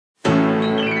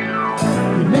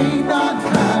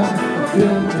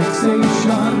film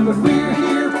fixation, but we're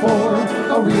here for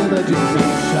a real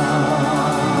education.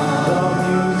 The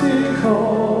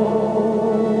musical.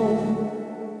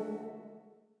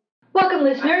 Welcome,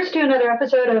 listeners, to another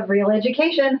episode of Real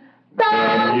Education,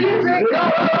 the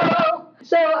musical.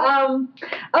 So,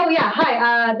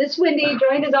 hi. This is Wendy,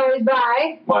 joined as always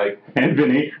by Mike and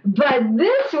Vinny. But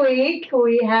this week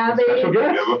we have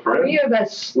We have a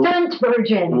stunt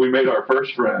virgin. We made our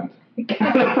first friend. That's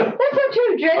not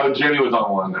true, Jenny. Oh, Jenny was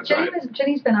on one. That's right.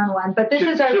 Jenny's been on one, but this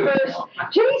is our first.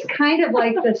 Jenny's kind of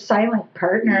like the silent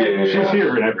partner. Yeah. She's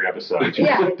here in every episode. She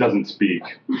doesn't speak.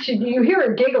 You hear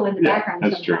her giggle in the background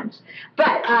that's sometimes. True.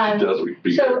 But she does.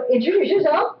 So introduce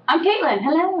yourself. I'm Caitlin.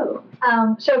 Hello.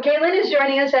 So Caitlin is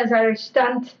joining us as our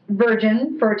stunt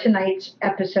virgin for tonight's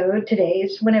episode.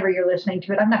 Today's, whenever you're listening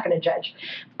to it, I'm not going to judge.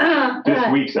 This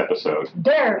week's episode.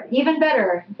 There, even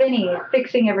better. Vinny,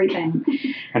 fixing everything.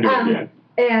 And do it again.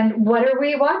 And what are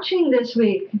we watching this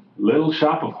week? Little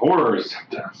Shop of Horrors.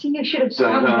 See, you should have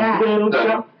sung that. Little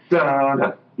Shop.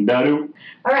 Dadu.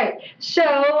 All right. So,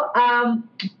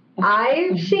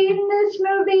 I've seen this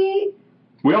movie.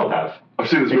 We all have. I've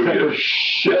seen this movie a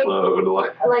shitload.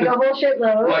 Like a whole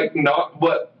shitload. Like not,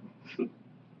 but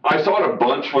I saw it a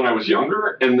bunch when I was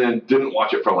younger, and then didn't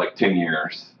watch it for like 10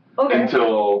 years. Okay.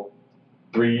 Until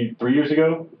 3 years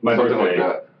ago, my something birthday.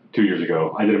 like that. 2 years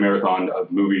ago, I did a marathon of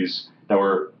movies that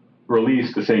were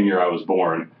released the same year I was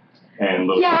born.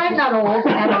 And I'm not old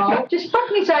at all. Just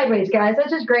fuck me sideways, guys.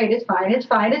 That's just great. It's fine.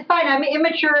 I'm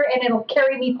immature, and it'll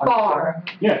carry me far.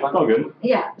 Yeah, that's all good.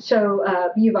 Yeah, so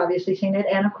you've obviously seen it,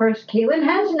 and of course, Caitlin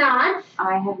has not.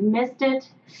 I have missed it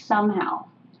somehow.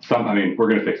 We're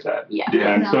going to fix that. Yeah.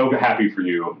 I'm so happy for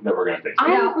you that we're going to fix it.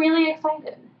 I'm really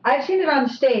excited. I've seen it on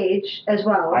stage as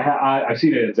well. I've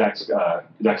seen it at Zach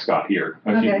Scott here.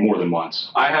 I've seen it more than once.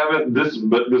 I haven't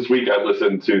but this week I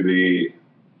listened to the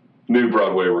new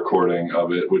Broadway recording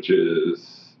of it, which has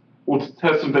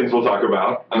some things we'll talk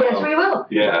about. Yes, we will.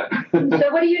 Yeah. So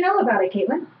what do you know about it,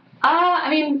 Caitlin? I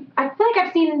feel like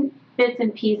I've seen bits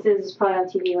and pieces probably on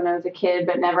TV when I was a kid,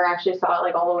 but never actually saw it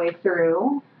like all the way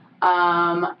through.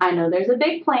 I know there's a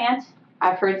big plant.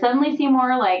 I've heard Suddenly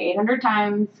Seymour like 800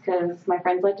 times because my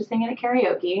friends like to sing it at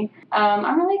karaoke.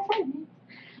 I'm really excited.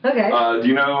 Okay. Do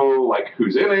you know like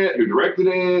who's in it, who directed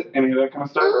it, any of that kind of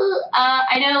stuff?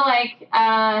 I know like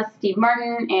Steve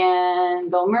Martin and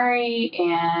Bill Murray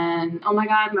and oh my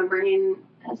god, my brain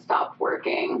has stopped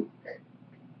working.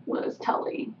 Liz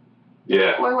Tully.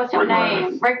 Yeah. Boy, what's her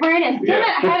name? Rick Moranis. Yeah.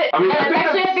 Damn it, I had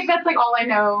it. I think that's like all I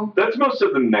know. That's most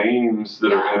of the names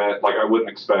that are in it. Like I wouldn't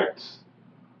expect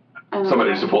somebody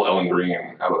just to pull Ellen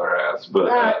Green out of their ass,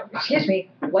 but. Excuse me.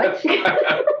 What?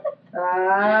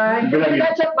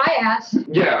 That's up my ass.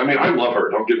 Yeah, I love her.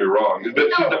 Don't get me wrong. But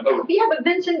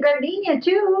Vincent Gardenia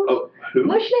too. Oh, who?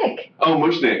 Mushnick. Oh,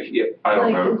 Mushnick. Yeah, I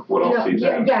don't know what else he's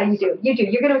in. Yeah, you do.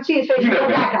 You're gonna see his face. You know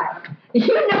that guy.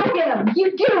 You know him.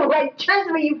 You do. Like, trust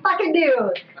me, you fucking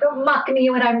do. Don't mock me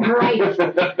when I'm right.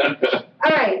 All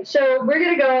right, so we're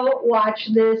gonna go watch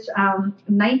this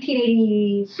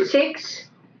 1986.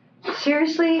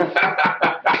 Seriously?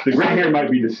 The gray hair might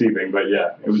be deceiving, but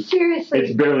yeah, it was. Seriously?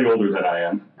 It's barely older than I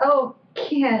am. Oh,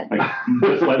 can't. Like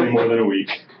just slightly more than a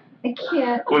week. I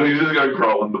can't. Well, he's just gonna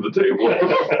crawl under the table.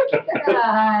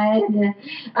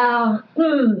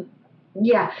 God.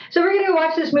 Yeah. So we're gonna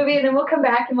watch this movie, and then we'll come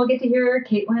back and we'll get to hear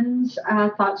Caitlin's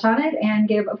thoughts on it, and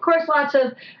give, of course, lots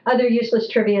of other useless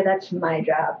trivia. That's my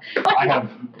job. I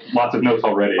have lots of notes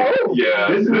already. Oh. Yeah.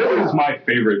 This is my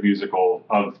favorite musical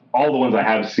of all the ones I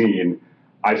have seen.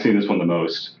 I've seen this one the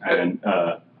most, and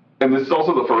this is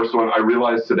also the first one I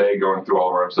realized today going through all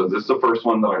of our episodes. This is the first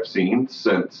one that I've seen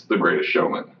since The Greatest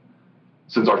Showman,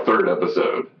 since our 3rd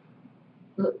episode.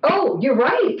 Oh, you're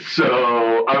right. So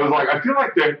I was like, I feel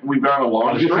like we've gone a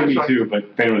long stretch. Me too,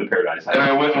 but Phantom of the Paradise. And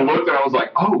I went and looked, and I was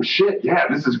like, oh shit, yeah,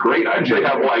 this is great. I actually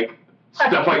have like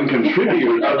stuff I can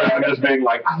contribute other than just being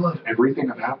like, I love everything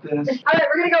about this. All right,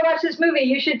 we're gonna go watch this movie.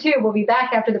 You should too. We'll be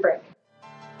back after the break.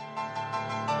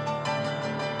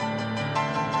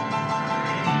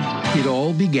 It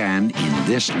all began in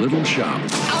this little shop.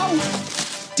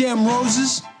 Ow! Damn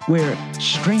roses. Where,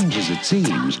 strange as it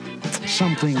seems,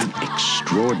 something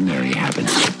extraordinary happened.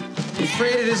 I'm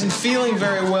afraid it isn't feeling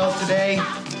very well today.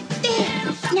 No,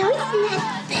 it's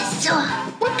not this.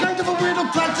 What kind of a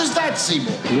weirdo plant is that,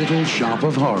 Seymour? Little Shop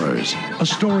of Horrors, a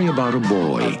story about a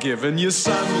boy. I've given you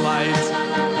sunlight,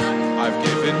 I've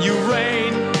given you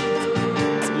rain.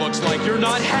 Looks like you're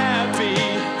not happy,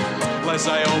 lest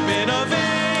I open a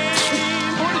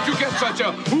vein. Where did you get such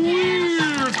a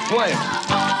weird plant?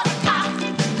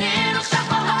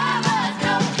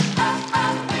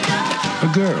 A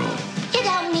girl. You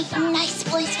got me. Nice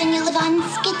voice when you live on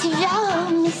Skid Row,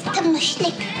 Mr.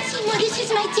 Mushnick. Seymour, this is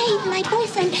my Dave, my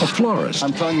boyfriend. A florist.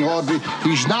 I'm telling you, Audrey,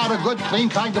 he's not a good, clean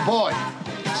kind of boy.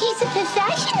 He's a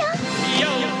professional.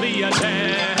 You'll be a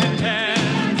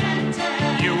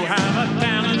 10. You have a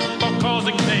talent for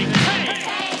causing things.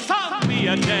 Hey, some be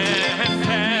a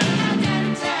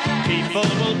 10. People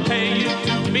will pay you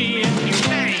to be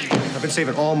insane. I've been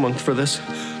saving all month for this.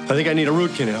 I think I need a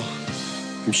root canal.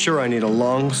 I'm sure I need a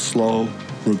long, slow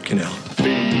root canal.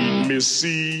 Feed me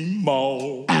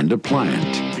Seymour. And a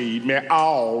plant. Feed me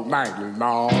all night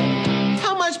long.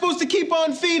 How am I supposed to keep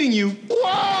on feeding you?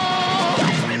 Whoa!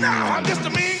 Catch me now. I'm just a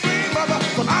mean green mother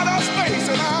from outer space,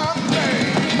 and I'm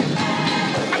playing.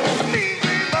 I'm just a mean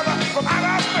green mother from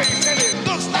outer space, and it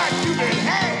looks like you've been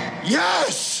had.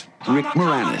 Yes! Rick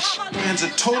Moranis. Man's a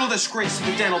total disgrace to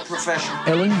the dental profession.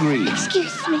 Ellen Greene.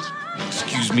 Excuse me.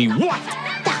 Excuse me, what?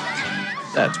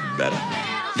 That's better.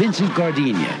 Vincent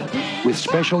Gardenia. With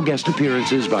special guest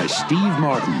appearances by Steve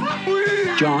Martin,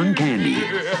 John Candy,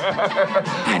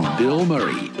 and Bill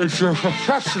Murray. It's your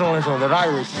professionalism that I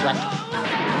respect.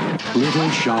 Little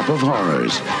Shop of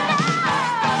Horrors.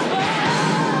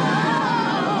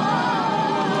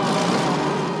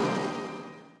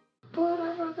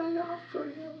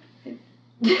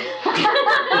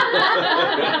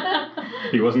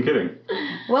 He wasn't kidding.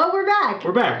 Well, we're back.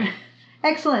 We're back.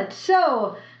 Excellent.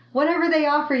 So, whatever they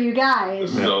offer you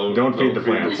guys, No, don't feed the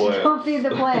plants. don't feed the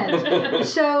plants.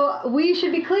 So, we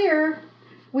should be clear.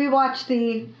 We watched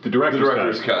the The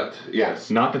director's cut.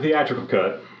 Yes. Not the theatrical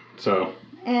cut. So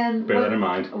and bear that in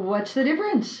mind. What's the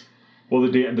difference? Well,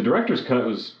 the director's cut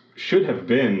should have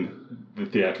been the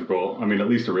theatrical. I mean, at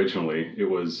least originally, it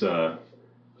was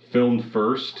filmed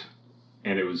first,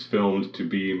 and it was filmed to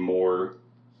be more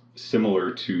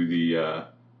similar to the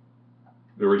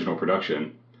original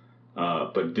production,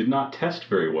 but did not test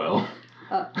very well.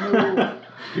 No.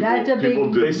 That's a People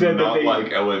big. did They said that not they-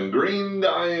 like Ellen Greene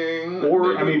dying.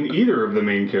 Or, They I mean, either of the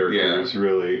main characters, Yeah.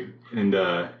 really. And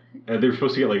they were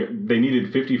supposed to get, they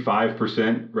needed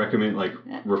 55% recommend,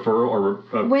 referral or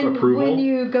approval. When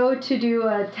you go to do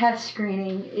a test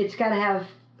screening, it's got to have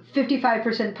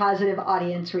 55% positive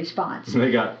audience response. And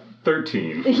they got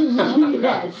 13.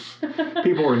 Yes.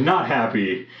 People were not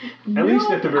happy, at least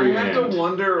at the very I end. have to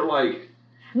wonder,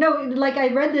 No, like I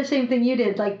read the same thing you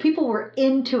did. Like people were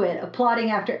into it,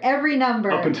 applauding after every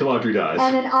number. Up until Audrey dies.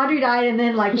 And then Audrey died, and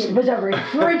then like it was a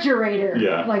refrigerator.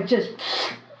 Yeah. Like just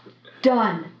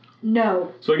done.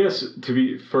 No. So I guess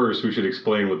first we should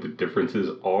explain what the differences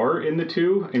are in the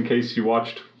two, in case you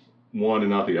watched one and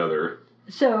not the other.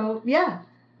 So yeah.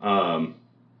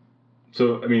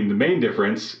 So I mean, the main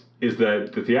difference is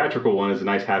that the theatrical one is a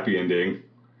nice happy ending.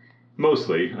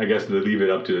 Mostly, I guess they leave it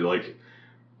up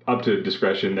to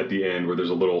discretion at the end, where there's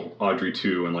a little Audrey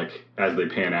 2, and as they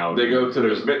pan out, they go to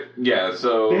this bit. Yeah,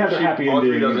 so they have their happy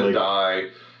Audrey ending. doesn't die.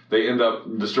 They end up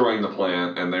destroying the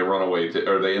plant, and they run away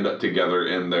or they end up together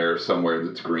in there somewhere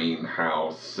that's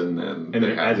greenhouse, and then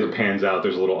as it pans out,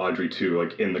 there's a little Audrey 2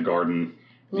 in the garden.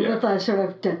 With a sort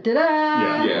of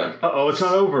da-da-da. Yeah. Uh-oh, it's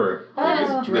not over.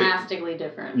 It's drastically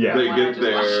different. Yeah. They One I get just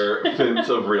their watched. fence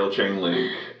of real chain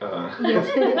link. Yes,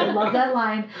 they did. I love that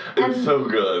line. It's so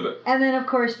good. And then, of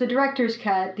course, the director's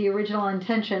cut, the original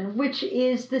intention, which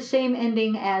is the same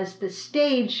ending as the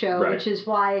stage show, Right. which is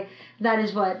why that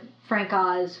is what Frank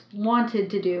Oz wanted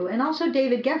to do, and also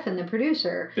David Geffen, the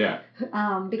producer. Yeah. Because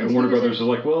And Warner he was Brothers was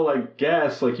like, well, I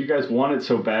guess, you guys want it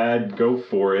so bad, go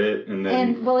for it. And then...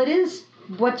 And, well, it is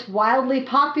what's wildly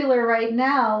popular right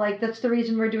now. That's the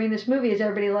reason we're doing this movie, is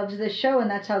everybody loves this show, and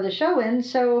that's how the show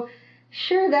ends. So,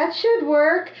 sure, that should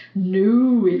work.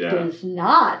 No, it does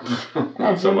not,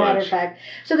 as so a matter much. of fact.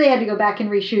 So they had to go back and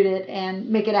reshoot it and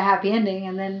make it a happy ending,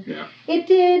 and then Yeah. it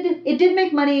did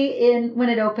make money when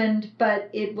it opened, but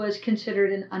it was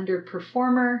considered an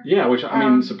underperformer. Yeah, which, I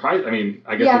mean, surprised. I mean,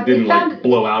 I guess yeah, it didn't, it found-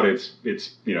 blow out its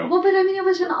Well, but I mean, it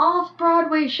was an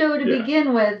off-Broadway show to Yeah.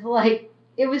 begin with.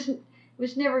 It was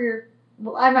never.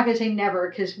 Well, I'm not going to say never,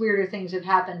 because weirder things have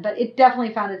happened, but it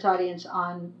definitely found its audience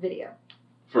on video.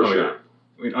 For Oh, sure. yeah.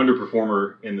 I mean,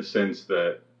 underperformer in the sense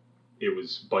that it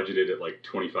was budgeted at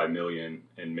 $25 million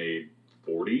and made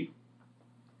 40.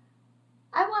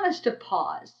 I want us to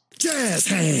pause. Jazz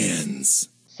hands.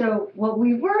 So what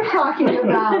we were talking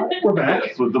about We're back.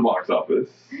 Yes, with the box office.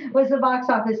 was the box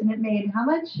office, and it made how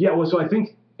much? Yeah, well, so I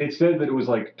think it said that it was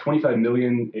 $25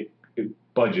 million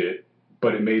budget,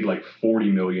 but it made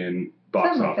 $40 million box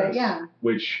Something like that, office. yeah.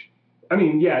 Which, I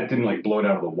mean, yeah, it didn't blow it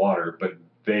out of the water, but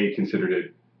they considered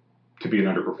it to be an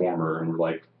underperformer and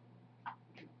were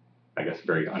I guess,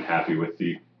 very unhappy with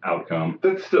the outcome.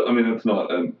 That's still, that's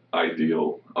not an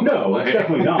ideal. No, it's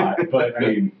definitely not. But I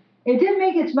mean, It did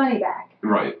make its money back.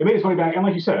 Right. It made its money back, and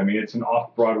like you said, I mean, it's an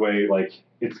off-Broadway, like,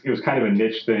 it was kind of a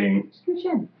niche thing. Scooch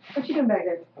in. What you doing back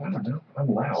there? I don't know. I'm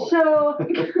loud. So,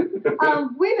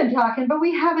 we've been talking, but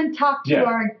we haven't talked to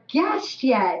our guest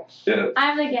yet. Yes.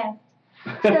 I'm the guest.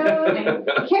 So,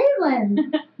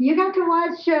 Caitlin, you got to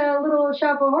watch Little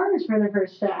Shop of Horrors for the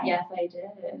first time. Yes, I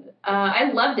did.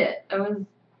 I loved it. I was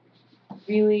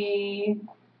really,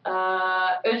 it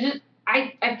was just,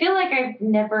 I feel like I've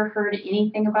never heard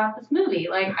anything about this movie.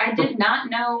 Like, I did not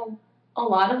know a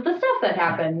lot of the stuff that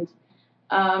happened.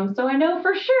 So I know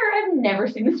for sure I've never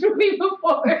seen this movie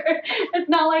before. It's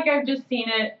not like I've just seen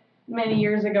it many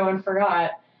years ago and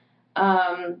forgot.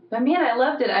 But man, I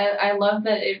loved it. I loved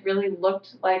that it really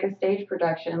looked like a stage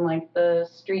production, like the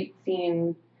street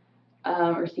scene,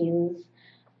 or scenes,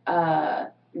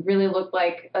 really looked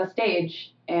like a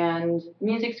stage, and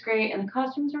music's great, and the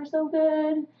costumes are so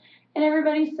good, and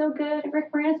everybody's so good.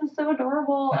 Rick Moranis is so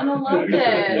adorable, and I loved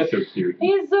it. That's so cute.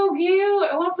 He's so cute.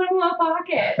 I want to put him in my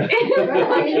pocket.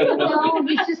 No,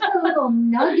 he's just a little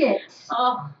nugget.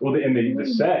 Oh. Well,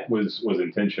 the set was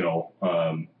intentional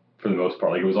for the most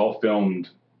part. Like, it was all filmed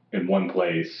in one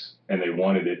place, and they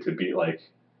wanted it to be like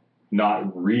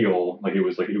not real. Like, it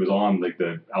was on like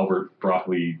the Albert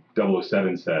Broccoli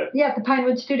 007 set. Yeah, at the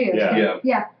Pinewood Studios.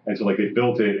 Yeah. And so like they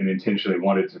built it and intentionally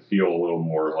wanted it to feel a little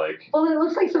more like. Well, it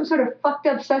looks like some sort of fucked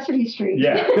up Sesame Street.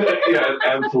 Yeah. Yeah, it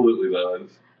absolutely does.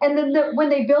 And then when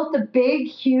they built the big,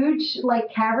 huge, like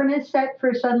cavernous set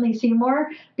for Suddenly Seymour,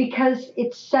 because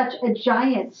it's such a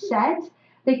giant set,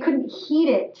 they couldn't heat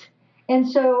it. And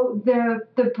so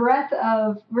the breath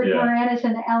of Rick Moranis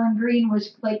and Alan Green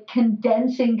was like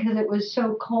condensing because it was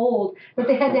so cold that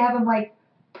they had to have them like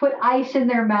put ice in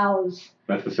their mouths.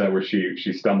 That's the set where she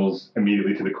stumbles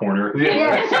immediately to the corner.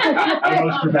 Yes. The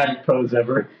most dramatic pose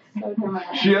ever.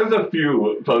 She has a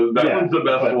few poses. That one's the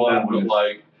best one. But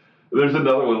like, there's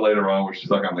another one later on where she's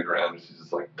like on the ground and she's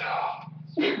just like,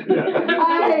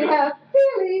 I have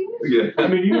feelings. Yeah. I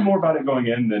mean, you knew more about it going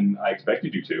in than I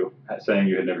expected you to, saying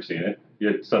you had never seen it. You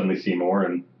had Suddenly Seymour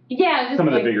and just some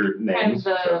of like the bigger names.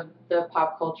 kind of the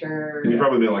pop culture. You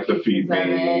probably didn't like the feed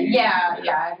me. Yeah,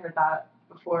 I heard that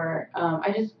before.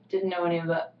 I just didn't know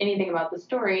anything about the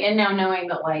story, and now knowing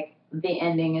that like the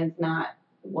ending is not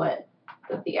what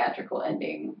the theatrical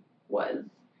ending was,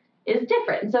 is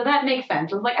different. So that makes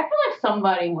sense. It was like, I feel like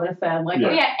somebody would have said like,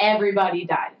 oh yeah, everybody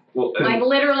dies. Well, like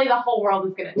literally the whole world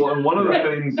is gonna die. Well, and one of the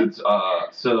things it's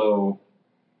so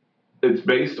it's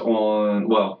based on,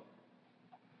 well,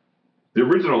 the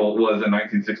original was a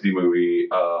 1960 movie,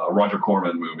 Roger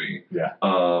Corman movie. Yeah.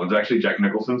 It's actually Jack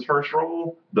Nicholson's first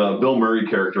role. The Bill Murray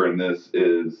character in this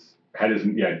had his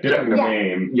different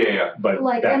name. Yeah. But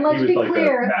like, that, and let's he was be like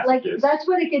clear, like that's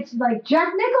what it gets. Like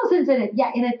Jack Nicholson's in it,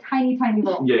 in a tiny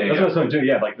role. That's what I was going to do.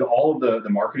 Yeah, like all of the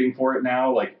marketing for it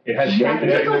now, like it has Jack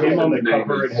him on the Nicholson's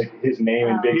cover. It has his name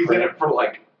in big He's in print. it for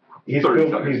like He's 30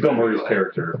 Bill, seconds. he's Bill Murray's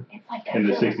character in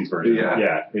the '60s version.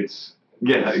 Yeah. It's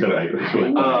exactly.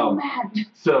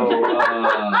 So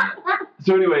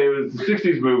So anyway, it was a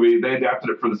 60s movie. They adapted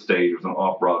it for the stage. It was an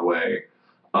off-Broadway.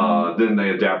 Then they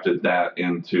adapted that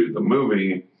into the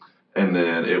movie, and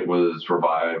then it was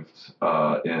revived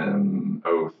in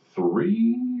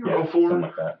 03 or 04? Something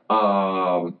like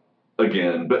that.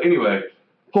 Again. But anyway,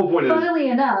 whole point is... Funnily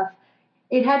enough,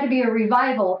 it had to be a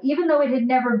revival, even though it had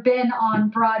never been on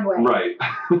Broadway. Right.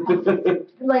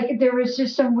 Like, there was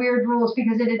just some weird rules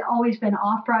because it had always been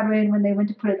off Broadway, and when they went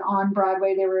to put it on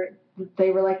Broadway, they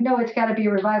were like, no, it's got to be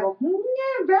a revival.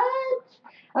 Yeah, right.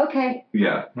 Okay.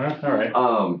 Yeah. Well, all right.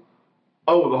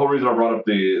 The whole reason I brought up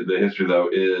the history, though,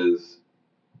 is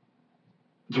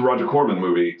it's a Roger Corman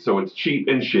movie, so it's cheap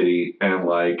and shitty and,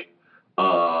 like,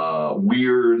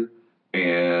 weird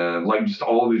and, like, just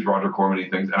all of these Roger Corman-y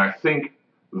things. And I think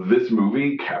this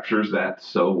movie captures that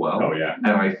so well. Oh, yeah. And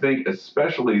I think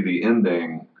especially the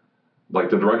ending, like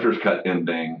the director's cut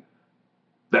ending,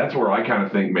 that's where I kind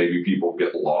of think maybe people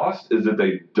get lost, is that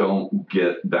they don't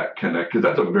get that connect, because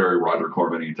that's a very Roger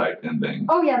Corman-y type ending.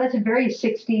 Oh, yeah, that's a very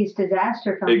 60s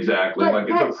disaster film. Exactly. But like,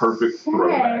 it's a that perfect said,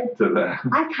 throwback to that.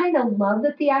 I kind of love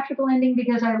the theatrical ending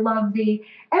because I love the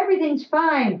everything's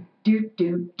fine, do.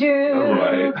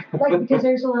 Right. Like, because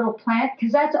there's a little plant,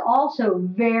 because that's also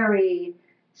very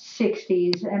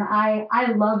 60s, and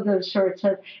I love those sorts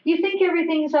of, you think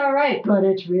everything's all right, but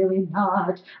it's really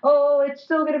not. Oh, it's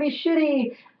still going to be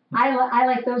shitty. I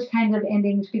like those kinds of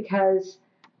endings because,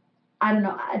 I don't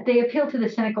know, they appeal to the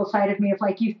cynical side of me of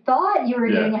like, you thought you were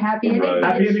getting a happy ending. Right.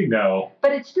 Happy ending, no.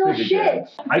 But it's still shit.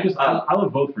 I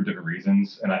love both for different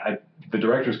reasons, and the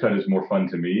director's cut is more fun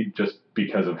to me just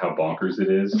because of how bonkers it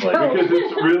is. Like, because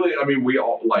it's really, I mean, we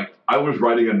all, like, I was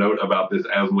writing a note about this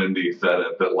as Wendy said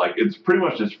it, that, like, it's pretty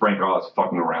much just Frank Oz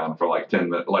fucking around for, like, 10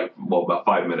 minutes, like, well, about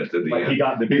 5 minutes at the like end. he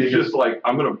got the He's biggest, just like,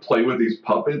 I'm going to play with these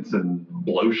puppets and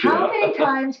blow shit How up. many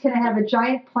times can I have a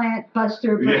giant plant bust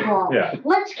through a brick wall? yeah.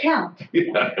 Let's count.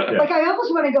 Yeah. Like, I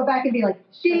almost want to go back and be like,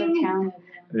 ding.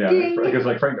 Yeah, Ding. because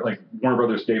like Warner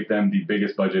Brothers gave them the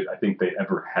biggest budget I think they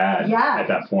ever had Yeah. at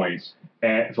that point,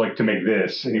 and it's like to make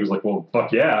this, and he was like, "Well,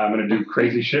 fuck yeah, I'm gonna do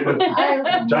crazy shit with I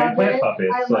giant love plant it.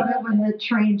 puppets." I love it when the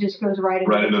train just goes right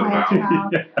into the plant's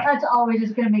mouth. Yeah. That's always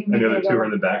just going to make me And the other giggle. two are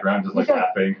in the background just like He's like-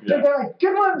 laughing. So Yeah. they're like,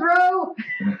 good one, bro.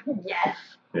 Yes.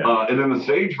 Yeah. And then the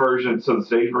stage version,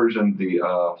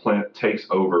 the plant takes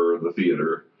over the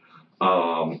theater.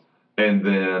 And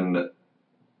then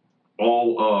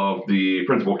all of the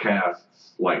principal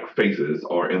cast's like faces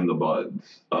are in the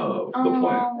buds of the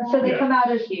plant. So they Yeah. come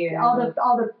out as Cute.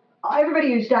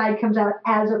 everybody who's died comes out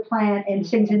as a plant and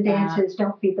sings and dances,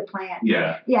 don't feed the plant.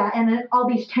 Yeah. Yeah, and then all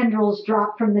these tendrils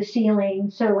drop from the ceiling,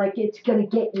 so like it's gonna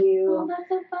get you. Oh, that's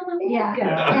so fun. Yeah.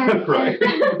 Yeah. And- Right.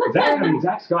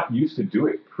 Zach Scott used to do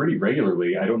it pretty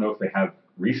regularly. I don't know if they have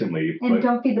recently, And but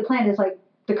Don't Feed the Plant is like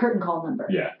the curtain call number.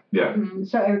 yeah. Yeah.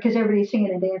 So because everybody's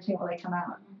singing and dancing while they come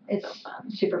out, it's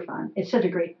super fun. It's such a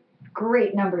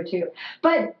great number too.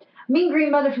 But Mean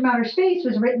Green Mother from Outer Space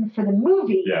was written for the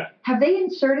movie. Yeah. Have they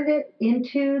inserted it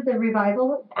into the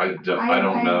revival? I don't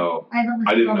know. I haven't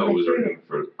I listened didn't all the know it way was through. written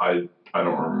for. I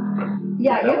don't remember.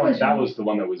 Yeah, it was that was the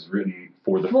one that was written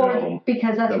for the for film.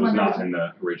 because that's That the was one not that was. in the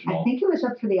I original. think it was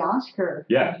up for the Oscar.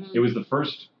 Yeah, it was the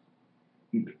first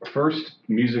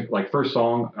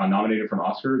song nominated for an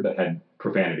Oscar that had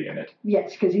profanity in it.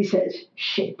 Yes, because he says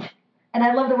shit, and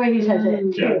I love the way he says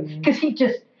it Yeah. too. Because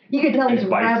you can tell he's He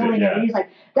bites it, rambling yeah. it. He's like,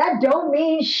 that don't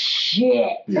mean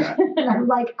shit. Yeah. And I'm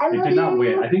like, I It love did not you.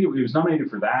 win. I think it was nominated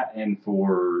for that and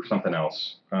for something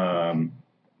else.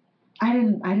 I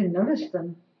didn't notice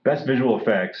them. Best visual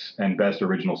effects and best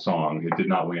original song. It did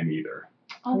not win either.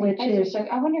 Oh, Which the effects is- are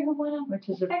so, I wonder who won. Which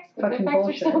is a The fucking effects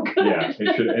bullshit. are so good. Yeah,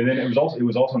 it should. And then it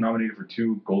was also nominated for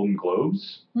 2 Golden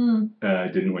Globes.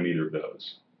 It didn't win either of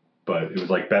those, but it was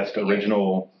like best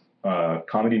original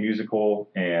comedy musical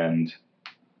and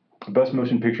best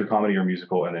motion picture comedy or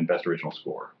musical, and then best original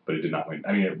score. But it did not win.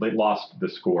 I mean, it lost the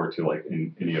score to like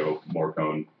Ennio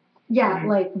Morricone. Yeah,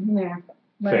 like, yeah.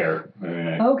 Like, Fair. I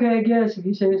mean, okay, I guess if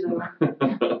you say so.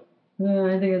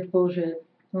 I think it's bullshit.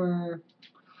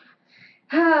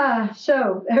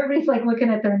 So everybody's like looking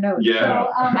at their notes. Yeah.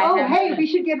 So, hey, we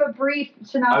should give a brief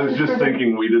synopsis. I was just for the-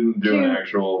 thinking we didn't do an two-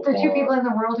 actual. for two people in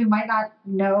the world who might not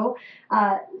know.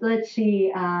 Let's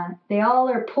see. They all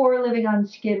are poor, living on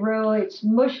Skid Row. It's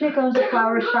Mushnick owns a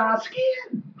flower shop,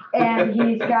 and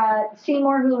he's got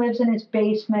Seymour who lives in his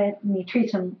basement, and he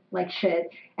treats him like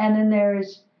shit. And then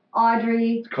there's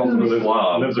Audrey, Calls him a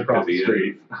slob. lives across the because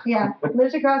he street.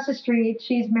 lives across the street.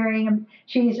 She's marrying him.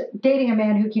 She's dating a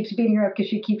man who keeps beating her up because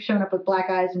she keeps showing up with black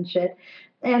eyes and shit.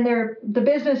 And the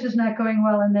business is not going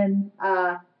well. And then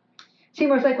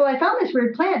Seymour's like, well, I found this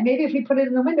weird plant. Maybe if we put it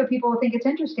in the window, people will think it's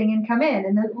interesting and come in.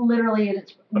 And then literally,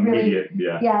 it's really, Immediate,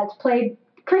 yeah. it's played.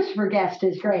 Christopher Guest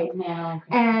is great. Yeah.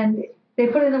 And they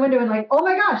put it in the window and like, oh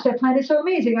my gosh, that plant is so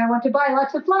amazing. I want to buy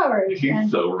lots of flowers. He's and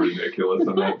so ridiculous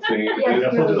in that scene. Yes,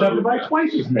 It's he is. Just have to buy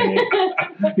twice as many.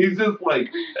 He's just like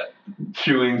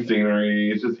chewing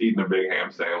scenery. He's just eating a big ham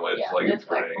sandwich. Yeah, like it's that's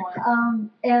great. excellent.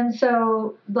 And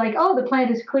so, like, oh, the plant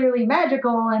is clearly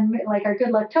magical and like our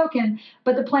good luck token,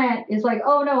 but the plant is like,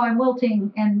 oh no, I'm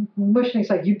wilting. And Mushnick's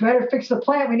like, you better fix the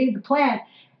plant. We need the plant.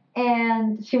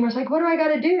 And Seymour's like, what do I got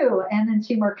to do? And then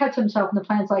Seymour cuts himself, and the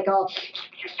plant's like, oh,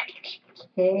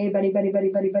 hey,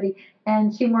 buddy.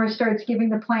 And Seymour starts giving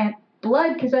the plant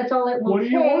blood because that's all it will What do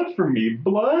take. you want from me?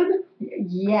 Blood?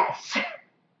 Yes.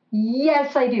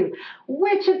 Yes, I do.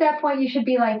 Which at that point you should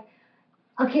be like,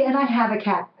 okay, and I have a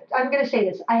cat. I'm going to say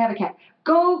this. I have a cat.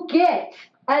 Go get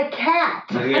a cat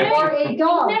Yeah. or a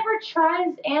dog. He never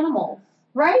tries animals.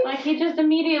 Right? Like, he just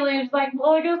immediately is like,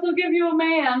 well, I guess I'll give you a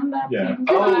man. That Yeah. seems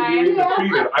Oh, fine. you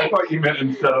defeated. I thought you meant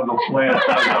instead of the plant,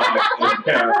 a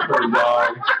cat or a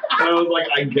dog. And I was like,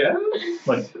 I guess.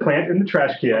 Like, plant in the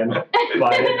trash can,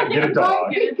 buy it, get a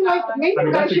dog. Like, maybe I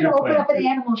mean, I that's a should good open plan. up an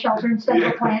animal shelter instead of Yeah.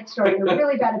 a plant store. You're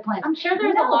really bad at plants. I'm sure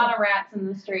there's No. a lot of rats in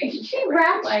the street. See,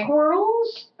 rats, Like,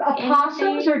 squirrels,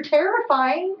 opossums are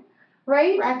terrifying,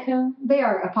 right? raccoon. They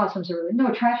are. Opossums are really.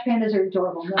 No, trash pandas are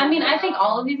adorable. No. I mean, I think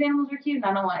all of these animals are cute, and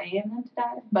I don't want any of them to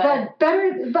die. But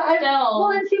better. But still.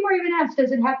 well, and Seymour even asks,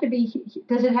 does it have to be?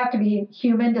 Does it have to be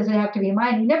human? Does it have to be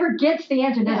mine? He never gets the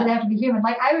answer. Does Yeah. it have to be human?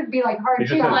 Like I would be like hard It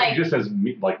just shot. says,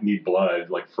 like need blood,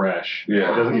 like fresh.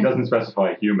 Yeah. It doesn't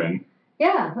specify human.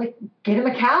 Yeah, like get him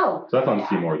a cow. So that's on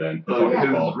Seymour then. That's So all his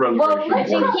his fault. reservation Well, I think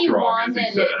wasn't he strong, as wanted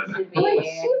he said. it to Like be.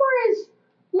 Seymour is.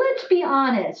 Let's be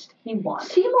honest. He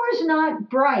wanted. Seymour's not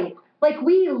bright. Like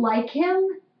we like him,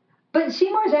 but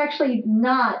Seymour's actually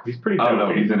not. He's pretty Oh no,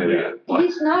 dopey. he's an idiot. Like,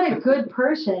 He's not a good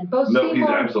person. Both no, he's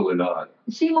Seymour, absolutely not.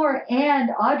 Seymour and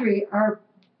Audrey are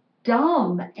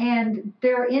dumb, and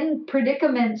they're in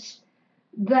predicaments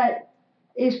that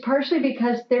is partially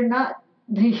because they're not.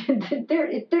 They're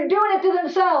doing it to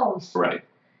themselves. Right.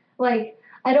 Like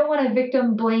I don't want to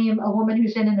victim blame a woman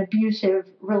who's in an abusive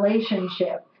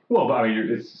relationship, Well, but I mean,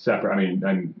 it's separate. I mean,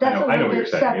 and That's a I know little what you're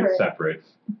bit saying. It's separate.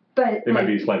 but They might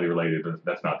be slightly related, but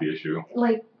that's not the issue.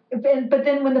 like. But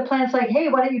then when the plan's like, hey,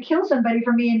 why don't you kill somebody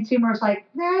for me? And Seymour's like,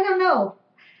 nah, I don't know.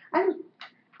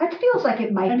 It feels like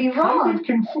it might be wrong. Kind of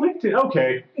conflicted.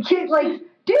 Okay. Like,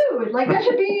 dude, like that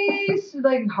should be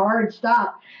like hard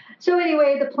stop. So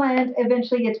anyway, the plant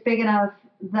eventually gets big enough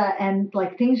that, and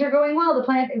like things are going well. The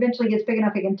plant eventually gets big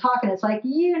enough it can talk, and it's like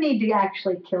you need to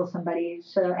actually kill somebody.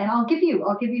 So, and I'll give you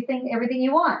everything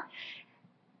you want.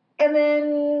 And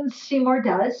then Seymour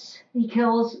does. He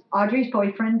kills Audrey's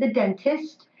boyfriend, the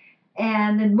dentist,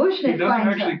 and then He Mushnick doesn't finds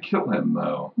actually him. kill him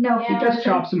though. No, Yeah. he He doesn't. just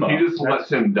chops him up. He just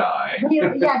lets him die. He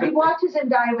watches him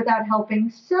die without helping.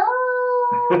 So.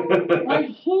 Like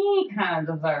he kind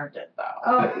of deserved it though.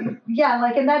 Oh, yeah,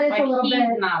 like, and that is Like a little he's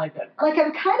bit, not a good person. like,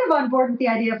 I'm kind of on board with the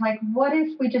idea of, like, what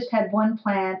if we just had one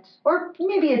plant, or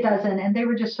maybe a dozen, and they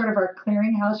were just sort of our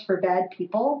clearinghouse for bad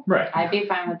people? Right. I'd be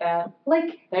fine with that.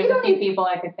 Like, There's you a don't few need, people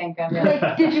I could think of.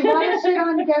 like, did you want to sit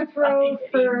on death row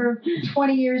for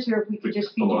 20 years, or if we could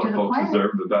just A feed you lot to of the folks plant?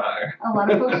 deserve to die. A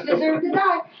lot of folks deserve to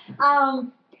die.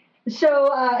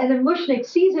 So, and then Mushnick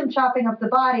sees him chopping up the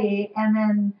body, and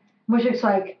then Mushnick's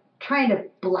like, trying to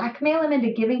blackmail him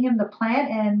into giving him the plant,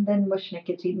 and then Mushnick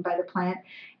gets eaten by the plant.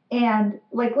 And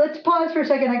like, let's pause for a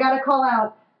second. I gotta call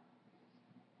out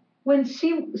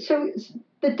so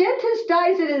the dentist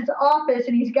dies at his office,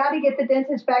 and he's got to get the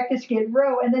dentist back to Skid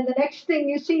Row. And then the next thing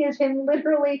you see is him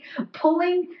literally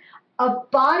pulling a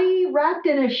body wrapped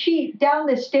in a sheet down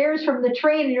the stairs from the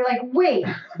train, and you're like, wait,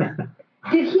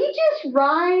 did he just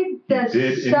ride the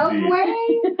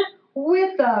subway?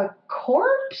 With a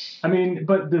corpse? I mean,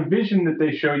 but the vision that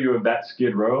they show you of that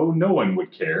Skid Row, no one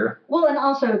would care. Well, and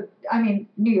also, I mean,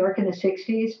 New York in the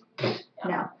 60s?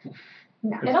 No.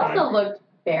 It's It also fine. looked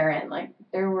barren. Like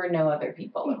there were no other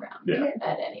people around Yeah.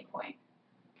 at any point.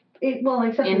 Except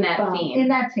In for the that bomb. scene. In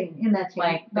that scene.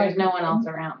 Like there's no one else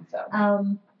around. So.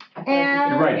 And I feel like you You're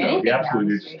could You're right, do though. anything You down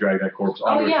absolutely the just street. drag that corpse Oh,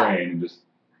 onto yeah. a train and just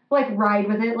like ride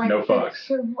with it. Like No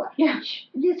fucks. Yeah.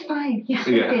 It's fine. He's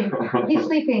Yeah. sleeping. He's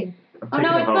sleeping. Oh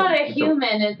no, it's not a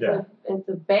human. It's yeah. it's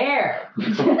a bear.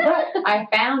 I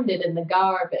found it in the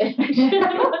garbage.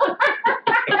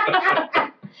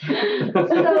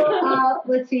 So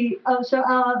let's see.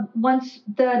 Once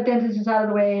the dentist is out of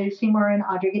the way, Seymour and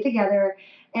Audrey get together,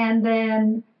 and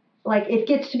then like it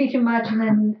gets to be too much, and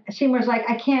then Seymour's like,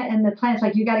 I can't, and the plant's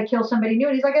like, you got to kill somebody new,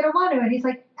 and he's like, I don't want to, and he's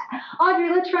like, Audrey,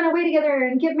 let's run away together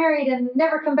and get married and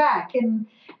never come back, and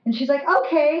she's like,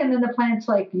 okay, and then the plant's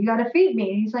like, you got to feed me,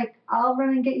 and he's like, I'll run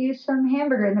and get you some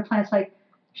hamburger, and the plant's like,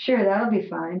 sure, that'll be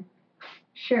fine.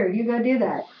 Sure, you go do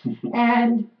that.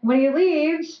 And when he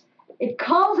leaves, it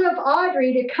calls up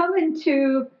Audrey to come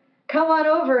on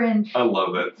over and I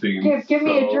love that scene. give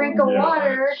me a so drink of much.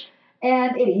 water.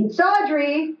 And it eats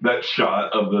Audrey. That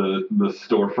shot of the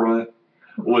storefront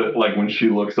with like when she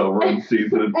looks over and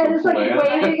sees it. And it's like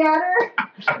waving at her.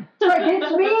 It's like,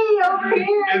 it's me over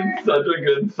here. It's such a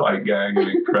good sight gag, and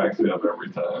it cracks me up every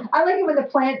time. I like it when the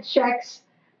plant checks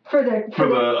for the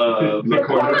The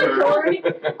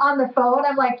corner on the phone.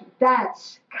 I'm like,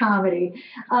 that's comedy.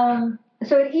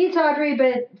 So it eats Audrey,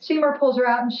 but Seymour pulls her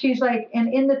out, and she's like,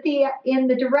 and in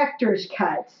the director's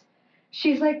cut,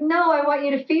 she's like, no, I want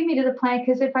you to feed me to the plant,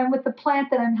 because if I'm with the plant,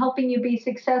 then I'm helping you be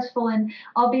successful, and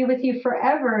I'll be with you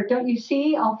forever. Don't you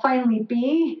see? I'll finally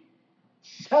be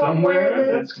somewhere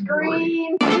Somewhere. that's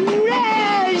green.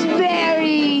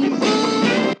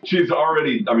 She's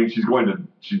already. I mean, she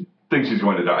thinks she's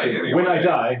going to die anyway. when I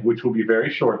die, which will be very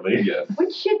shortly. Yes.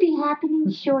 Which should be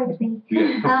happening shortly.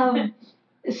 Yeah.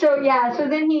 So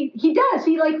then he does.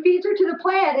 He like feeds her to the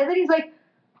plant, and then he's like,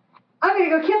 I'm gonna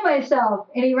go kill myself.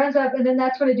 And he runs up, and then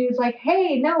that's when a dude's like,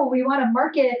 hey, no, we want to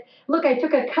market. Look, I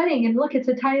took a cutting, and look, it's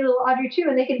a tiny little Audrey 2,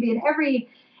 and they can be in every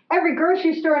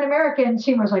grocery store in America. And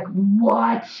Seymour's like,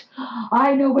 what?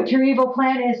 I know what your evil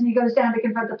plan is. And he goes down to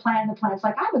confront the plant, and the plant's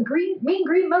like, I'm a mean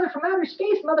green mother from outer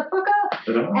space,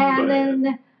 motherfucker. And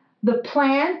then the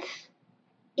plant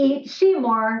eats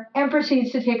Seymour and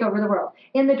proceeds to take over the world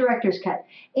in the director's cut.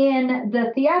 In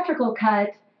the theatrical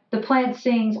cut, the plant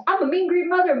sings, "I'm a mean green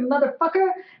mother, motherfucker,"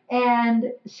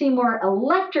 and Seymour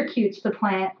electrocutes the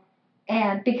plant,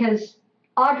 and because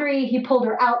Audrey, he pulled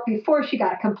her out before she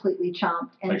got completely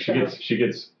chomped. And Like she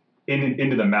gets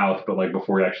into the mouth, but like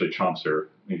before he actually chomps her,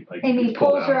 he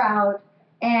pulls her out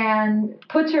and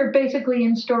puts her basically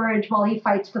in storage while he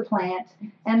fights the plant,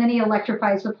 and then he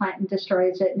electrifies the plant and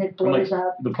destroys it, and it blows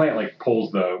up. The plant like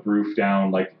pulls the roof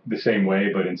down like the same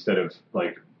way, but instead of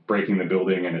like breaking the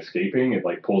building and escaping, it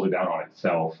like pulls it down on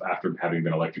itself after having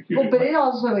been electrocuted. Well, but it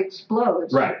also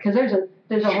explodes, right? Because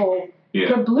there's a whole Yeah.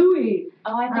 kablooey.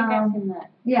 Oh, I think I've seen that.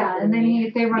 Yeah, and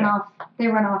then they run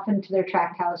off into their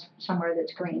tract house somewhere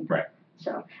that's green. Right.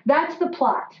 So that's the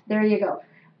plot. There you go.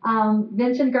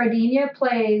 Vincent Gardenia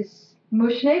plays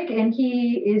Mushnik, and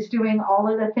he is doing all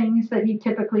of the things that he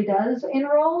typically does in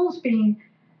roles, being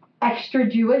extra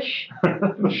Jewish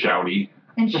Shouty.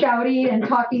 and shouty and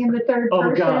talking in the third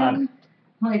person.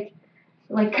 God.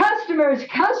 Like customers,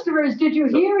 did you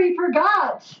hear he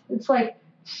forgot? It's like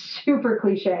super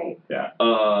cliche. Yeah.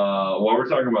 While we're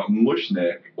talking about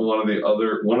Mushnik, one of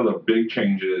the big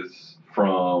changes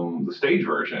from the stage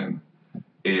version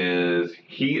is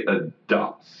he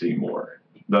adopts Seymour.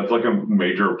 That's like a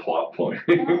major plot point.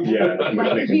 Yeah,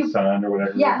 Mushnik and Son or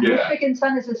whatever. Yeah, Mushnik and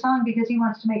Son is a song because he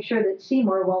wants to make sure that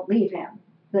Seymour won't leave him.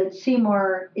 That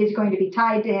Seymour is going to be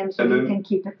tied to him so he can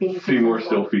keep it being Seymour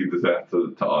successful. still feeds his ass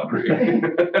to Audrey.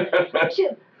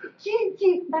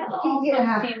 That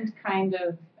also seemed kind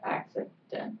of accidental.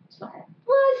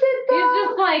 Was it though? He's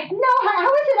just like, no, how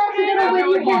is it accidental when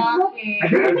you can look?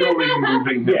 Casually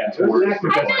moving him towards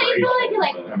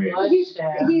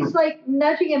He's like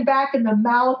nudging him back, and the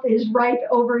mouth is right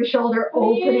over his shoulder,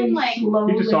 opening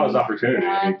slowly. He just saw his opportunity.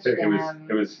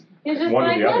 It was He's just one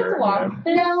like, or the other. let's walk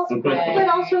this No, way. but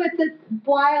also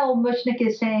while Mushnik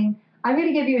is saying, "I'm going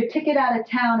to give you a ticket out of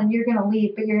town, and you're going to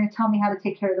leave, but you're going to tell me how to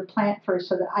take care of the plant first,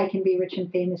 so that I can be rich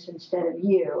and famous instead of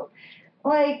you."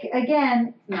 Like,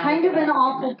 again, kind of an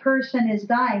awful person is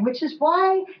dying, which is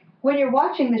why when you're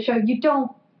watching the show, you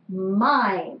don't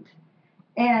mind.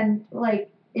 And,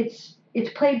 like, it's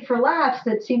played for laughs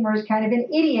that Seymour is kind of an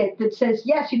idiot that says,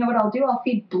 "Yes, you know what I'll do? I'll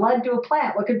feed blood to a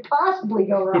plant. What could possibly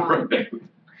go wrong?"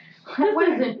 This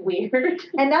isn't weird.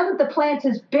 And now that the plant's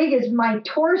as big as my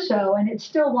torso and it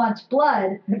still wants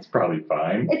blood, It's probably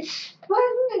fine.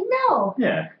 no.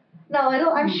 Yeah. No,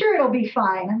 I'm sure it'll be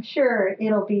fine. I'm sure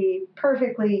it'll be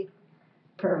perfectly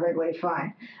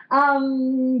fine.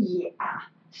 Yeah.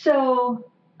 So,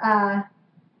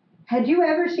 had you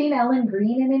ever seen Ellen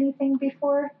Greene in anything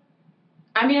before?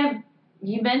 I mean,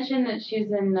 you mentioned that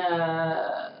she's in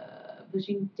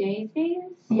Pushing Daisies,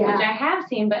 Yeah. which I have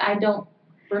seen, but I don't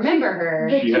remember her.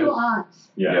 The two aunts.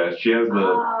 Yeah, she has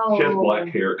black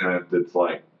hair and it's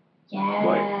like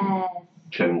Yes.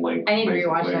 chin length. I need to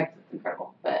rewatch basically. that 'cause it's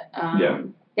incredible. But Yeah.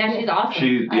 she's awesome.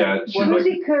 She's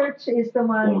Susie Kurtz is the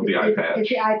one with the eye patch. It's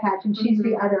the eye patch, and she's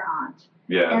the other aunt.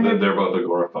 Yeah, And they're both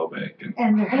agoraphobic.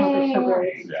 And they're so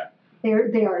great. Yeah. They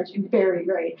are very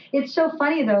great. It's so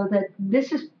funny though that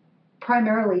this is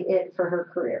primarily it for her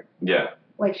career. Yeah.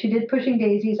 Like she did Pushing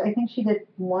Daisies. I think she did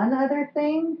one other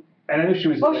thing. And I know she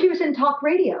was. Oh, she was in talk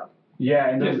radio. Yeah,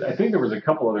 and I think there was a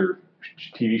couple other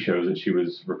TV shows that she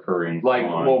was recurring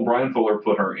on. Well, Brian Fuller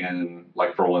put her in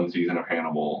for one season of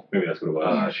Hannibal. Maybe that's what it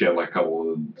was. She had a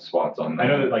couple of spots on that. I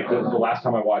know that the last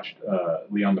time I watched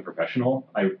Leon the Professional,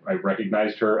 I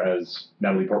recognized her as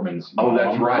Natalie Portman's mom. Oh,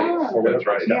 that's right. Or That's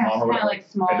right. Stepmom or whatever. Kinda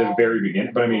small. At the very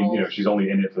beginning, but I mean, she's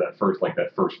only in it for that first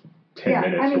 10 Yeah,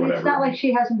 minutes I mean, or whatever. it's not like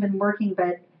she hasn't been working,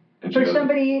 but And for she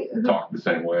somebody who, talk the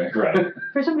same way. Right.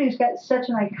 for somebody who's got such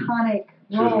an iconic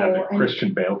She doesn't have the role,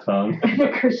 Christian Bale tongue. the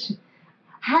Christian.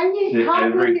 How do you talk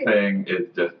when Everything is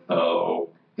just How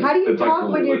do you it's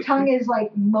talk when your holistic. tongue is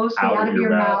mostly out of your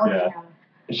mouth? Yeah.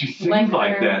 And she sings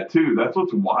like that too. That's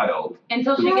what's wild.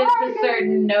 Until she gets to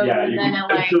certain notes, and then it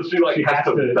Until she has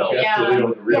to belt. Yeah.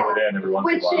 reel it in every once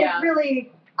in a Which while. is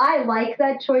really, I like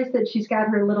that choice that she's got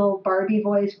her little Barbie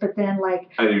voice, but then I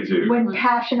do too. when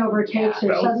passion overtakes her,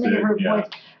 Belts suddenly it, her yeah. voice.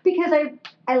 Because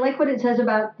I like what it says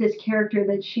about this character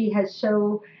that she has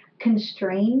so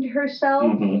constrained herself.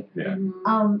 Mm-hmm.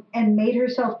 Yeah. And made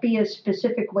herself be a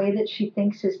specific way that she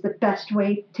thinks is the best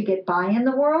way to get by in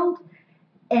the world.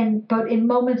 But in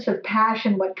moments of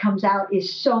passion, what comes out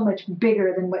is so much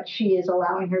bigger than what she is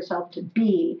allowing herself to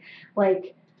be.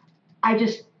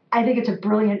 I think it's a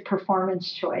brilliant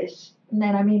performance choice. And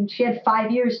then, I mean, she had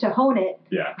 5 years to hone it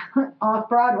Yeah. off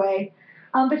Broadway.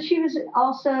 But she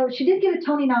did get a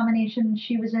Tony nomination.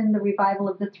 She was in the revival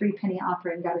of the Three Penny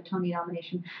Opera and got a Tony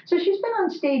nomination. So she's been on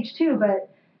stage too, but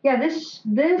yeah, this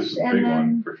This is a and big then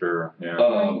one for sure.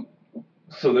 Yeah.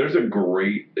 So there's a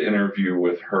great interview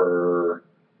with her.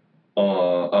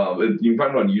 You can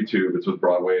find it on YouTube. It's with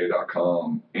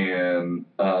Broadway.com, and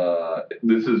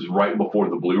this is right before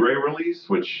the Blu-ray release,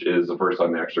 which is the first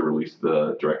time they actually released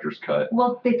the director's cut.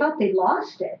 Well, they thought they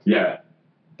lost it. Yeah.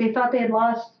 They thought they had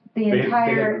lost the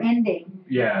entire ending.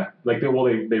 Yeah, like they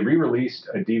re-released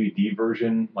a DVD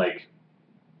version like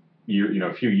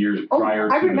a few years prior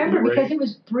to I remember the Blu-ray. because it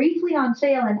was briefly on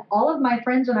sale, and all of my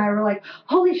friends and I were like,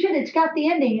 "Holy shit, it's got the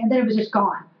ending!" And then it was just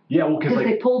gone. Yeah, well, because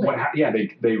they pulled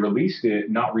it. They released it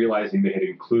not realizing they had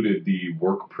included the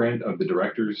work print of the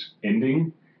director's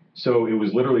ending, so it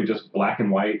was literally just black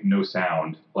and white, no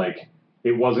sound. Like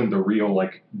it wasn't the real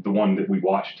the one that we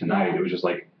watched tonight. Yeah. It was just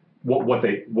what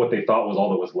they thought was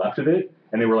all that was left of it,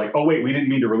 and they were like, oh wait, we didn't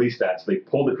mean to release that, so they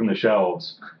pulled it from the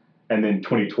shelves. And then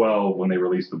 2012, when they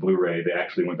released the Blu-ray, they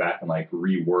actually went back and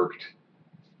reworked.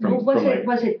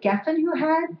 Was it Geffen who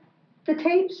had the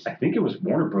tapes? I think it was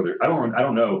Warner Brothers. I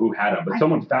don't know who had them, but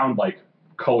someone found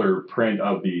color print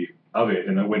of it,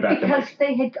 and then went back because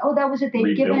they had that was it. They'd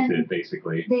rebuilt given it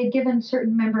basically. They had given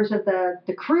certain members of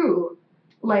the crew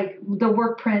the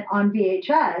work print on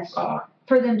VHS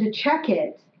for them to check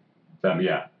it.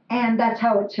 Yeah. And that's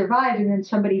how it survived. And then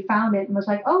somebody found it and was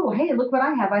like, "Oh, hey, look what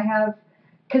I have! I have."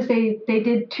 Because they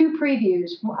did 2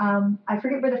 previews. I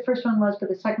forget where the first one was, but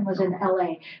the second was in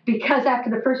L.A. Because after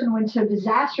the first one went so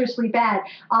disastrously bad,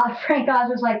 Frank Oz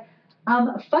was like,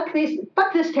 fuck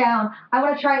this town. I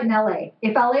want to try it in L.A.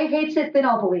 If L.A. hates it, then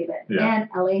I'll believe it. Yeah. And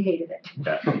L.A. hated it.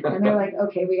 Yeah. And they're like,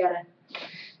 okay, we gotta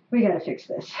fix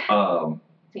this.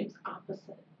 Seems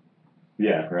opposite.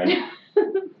 Yeah, right.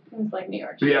 Seems like New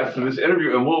York. Yeah, so this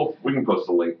interview, and we can post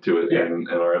a link to it in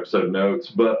our episode notes,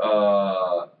 but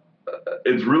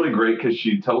it's really great because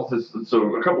she tells us,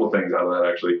 so a couple of things out of that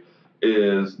actually,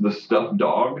 is the stuffed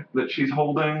dog that she's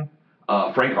holding.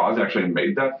 Frank Oz actually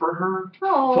made that for her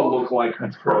to look like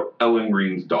her Ellen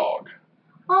Green's dog.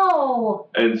 Oh.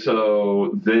 And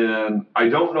so then, I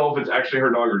don't know if it's actually her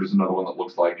dog or just another one that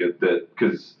looks like it,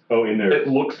 because in there it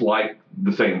looks like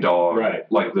the same dog. Right.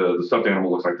 Like the stuffed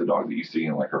animal looks like the dog that you see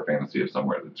in her fantasy of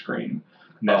Somewhere That's Green.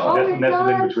 Nestled in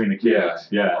between the kids.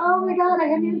 Yeah. Oh my God, I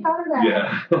hadn't even thought of that.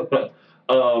 Yeah.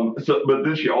 But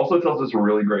then she also tells us a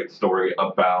really great story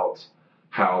about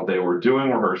how they were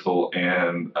doing rehearsal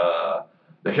and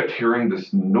they kept hearing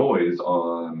this noise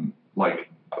on,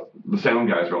 the sound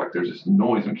guys were like, there's this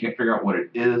noise and we can't figure out what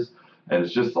it is. And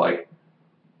it's just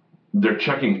they're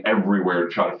checking everywhere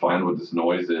to try to find what this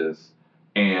noise is.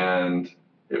 And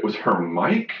it was her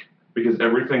mic, because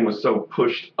everything was so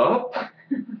pushed up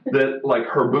that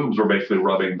her boobs were basically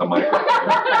rubbing the microphone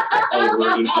over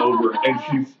and over. And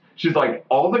she's like,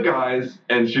 all the guys,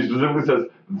 and she specifically says,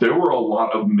 there were a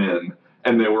lot of men,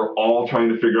 and they were all trying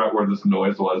to figure out where this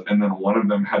noise was, and then one of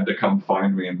them had to come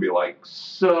find me and be like,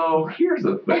 so here's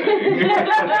the thing.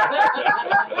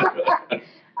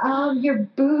 Your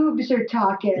boobs are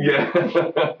talking. Yeah.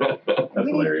 That's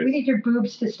hilarious. We need your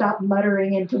boobs to stop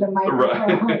muttering into the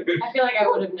microphone. Right. I feel like I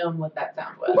would have known what that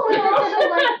sound was. Well,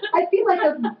 also, I feel like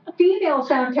a female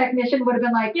sound technician would have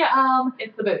been like,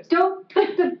 it's the boobs. Don't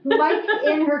put the mic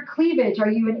in her cleavage. Are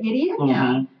you an idiot?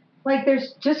 Yeah.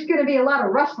 There's just going to be a lot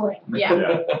of rustling.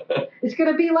 Yeah. It's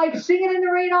going to be like Singing in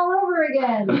the Rain all over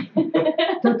again.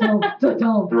 Da-dum,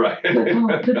 da-dum, Right. da-dum,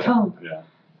 da-dum. Yeah.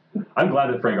 I'm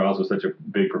glad that Frank Oz was such a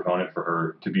big proponent for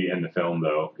her to be in the film,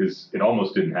 though, because it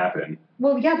almost didn't happen.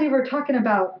 Well, yeah, they were talking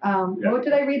about, what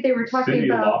did I read? They were talking Cyndi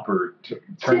about... Lauper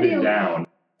turned it down.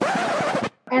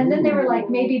 And then they were like,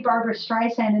 maybe Barbara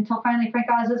Streisand, until finally Frank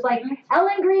Oz is like,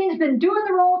 Ellen Green's been doing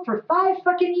the role for 5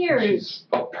 fucking years. She's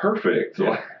perfect.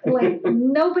 Yeah.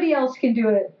 Nobody else can do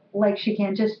it like she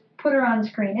can. Just put her on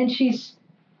screen. And she's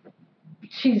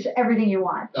everything you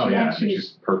want.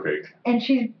 She's perfect. And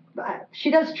she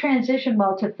does transition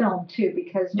well to film too,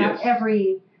 because not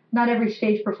every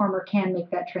stage performer can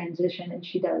make that transition, and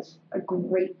she does a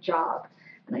great job.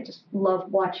 And I just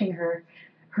love watching her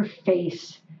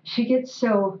face. She gets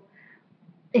so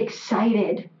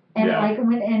excited, and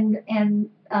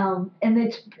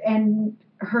and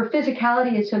her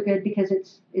physicality is so good because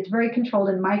it's very controlled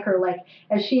and micro.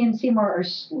 As she and Seymour are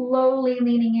slowly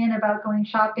leaning in about going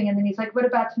shopping, and then he's like, "What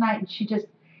about tonight?" And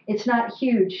it's not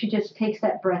huge. She just takes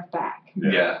that breath back.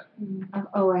 Yeah.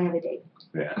 Oh, I have a date.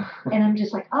 Yeah. And I'm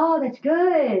just like, oh, that's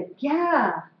good.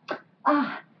 Yeah.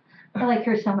 I like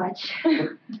her so much.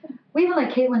 We haven't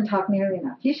let Caitlin talk nearly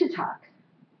enough. You should talk.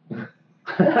 Right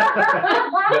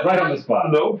on the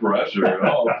spot. No pressure at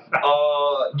all.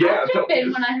 I'll jump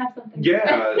in when I have something.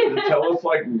 Yeah. Tell us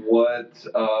what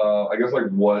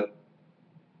what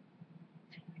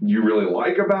you really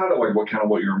like about it,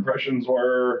 what your impressions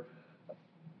were.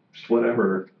 Just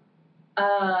whatever.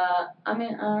 I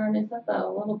mean, I already said that a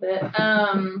little bit.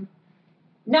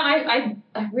 No, I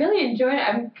really enjoyed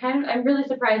it. I'm really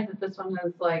surprised that this one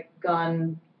has like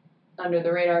gone under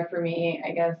the radar for me,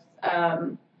 I guess.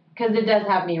 Because it does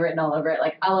have me written all over it.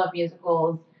 Like, I love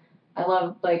musicals. I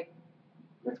love, like,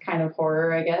 it's kind of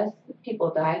horror, I guess.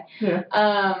 People die. Yeah.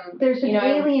 There's an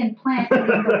alien planet in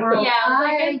the world.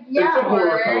 Yeah, it's a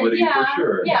horror comedy for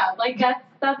sure. Yeah, like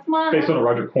that's my... Based on a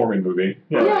Roger Corman movie.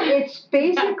 Yeah, it's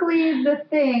basically The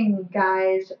Thing,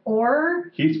 guys.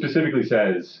 Or... He specifically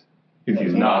says...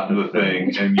 He's not the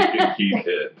thing, and you can keep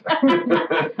it.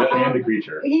 And the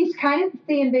creature. He's kind of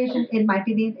the invasion. It might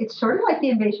be it's sort of like the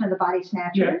invasion of the body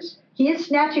snatchers. He is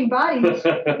snatching bodies.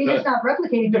 He's just not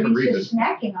replicating them. He's just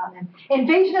snacking on them.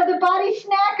 Invasion of the body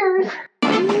snackers.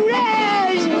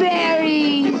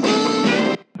 Raspberries.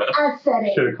 I said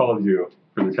it. Should have called you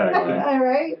for the tagline. All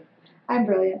right. I'm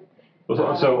brilliant.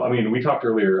 So, I mean, we talked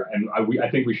earlier, and I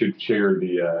think we should share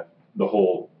the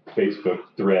whole Facebook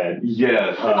thread.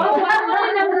 Yes. I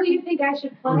want to know who you think I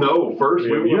should play. No, first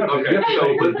let's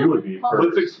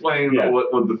explain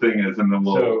what the thing is, and then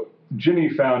we'll. So Jimmy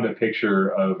found a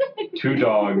picture of two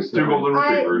dogs. Two golden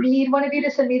retrievers. I need one of you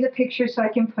to send me the picture so I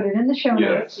can put it in the show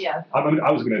notes. Yes.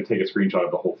 I was going to take a screenshot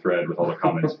of the whole thread with all the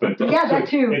comments, but yeah, that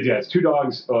too. It's two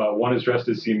dogs. One is dressed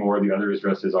as Seymour, the other is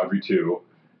dressed as Audrey 2,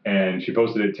 and she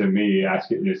posted it to me,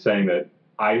 saying that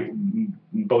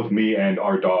both me and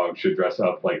our dog should dress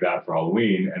up like that for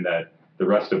Halloween, and that the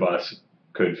rest of us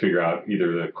could figure out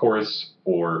either the chorus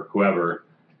or whoever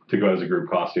to go as a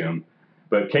group costume.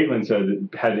 But Caitlin said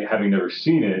that having never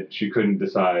seen it, she couldn't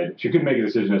decide. She couldn't make a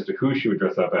decision as to who she would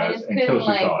dress up as until she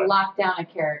saw it. Lock down a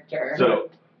character. So,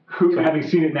 having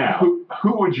seen it now,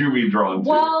 who would you be drawn to?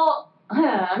 Well,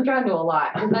 I'm drawn to a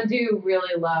lot because I do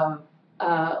really love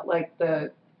like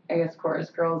the. I guess chorus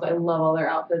girls. I love all their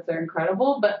outfits; they're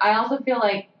incredible. But I also feel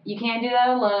like you can't do that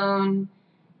alone,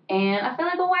 and I feel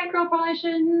like a white girl probably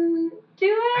shouldn't do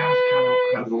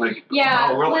it. I was like,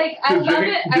 yeah, oh, like I love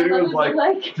it. Jenny was like,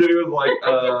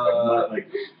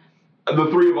 the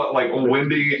three of us, like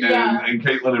Wendy and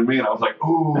Caitlin and me, and I was like,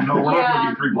 oh no, we're not going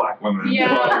to be three black women.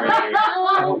 Yeah. Sorry.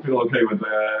 I don't feel okay with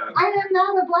that. I am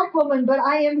not a black woman, but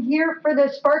I am here for the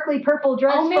sparkly purple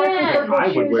dress, sparkly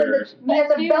purple shoes, and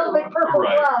the velvet purple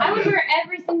gloves. I would wear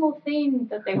every single thing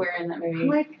that they wear in that movie.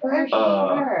 For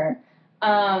sure.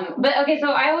 But okay,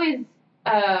 so I always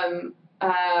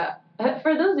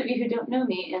for those of you who don't know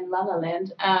me in La La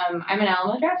Land, I'm an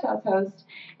Alamo Drafthouse host,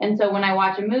 and so when I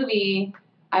watch a movie,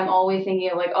 I'm always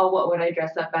thinking of like, oh, what would I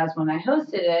dress up as when I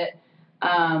hosted it?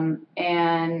 And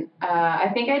I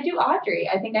think I'd do Audrey.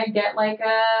 I think I'd get like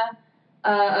a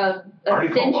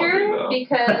cincher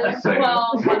because,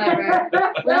 well, whatever.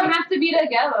 We don't have to be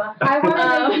together. I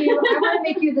want to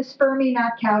make you the spermy,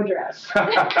 not cow dress.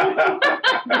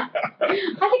 I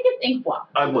think it's ink walk.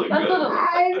 I'd look good.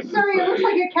 I'm sorry, it looks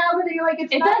like a cow, but you're like,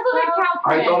 it's it not does look like cow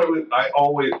print. I thought it was.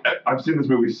 I've seen this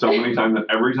movie so many times that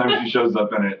every time she shows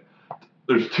up in it,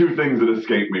 there's two things that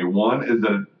escape me. One is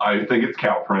that I think it's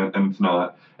cow print and it's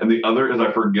not, and the other is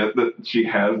I forget that she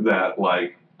has that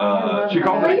like. She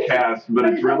calls it a cast, but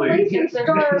it's really It's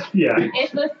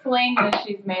a sling that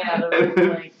she's made out of.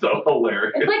 It's so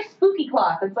hilarious. It's like spooky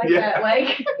cloth. It's like that,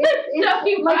 like stuff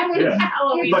you buy for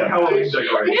Halloween. It's like Halloween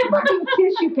decoration. It's fucking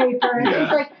tissue paper, and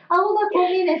she's like, "Oh look, I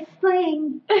need a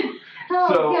sling."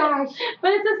 Oh gosh!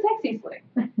 But it's a sexy sling.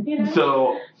 You know?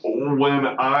 So when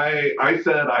I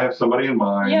said I have somebody in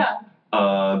mind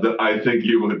that I think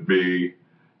you would be,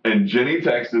 and Jenny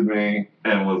texted me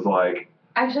and was like.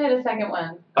 Actually, I had a second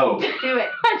one. Oh. Do it.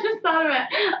 I just thought of it.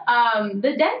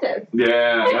 The dentist.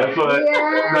 Yeah, that's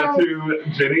who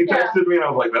Jenny texted me, and I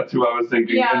was like, that's who I was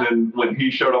thinking. Yeah. And then when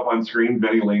he showed up on screen,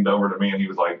 Benny leaned over to me and he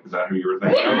was like, is that who you were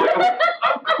thinking? I was like,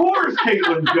 of course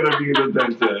Caitlin's going to be the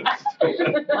dentist.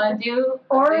 I do.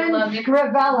 Orange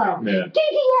Gravello. Yeah.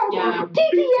 DDS! Yeah.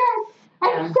 DDS!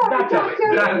 I'm sorry,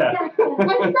 doctor. I'm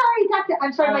sorry, doctor.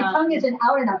 I'm sorry, my tongue isn't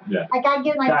out enough. Yeah. I gotta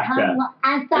get my tongue.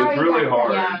 I'm sorry, it's really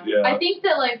doctor. hard. Yeah. I think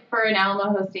that like for an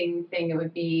Alamo hosting thing, it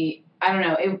would be I don't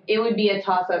know. It would be a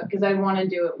toss up because I'd want to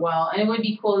do it well, and it would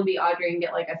be cool to be Audrey and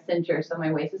get like a cincher so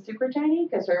my waist is super tiny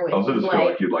because her waist also is just feel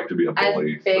like you'd like to be a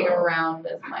bully. As big around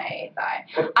as my thigh.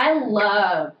 I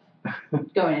love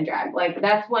going in drag. Like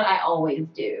that's what I always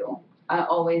do. I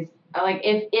like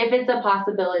if it's a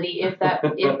possibility, if that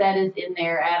is in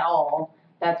there at all,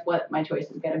 that's what my choice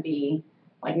is going to be.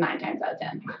 Like 9 times out of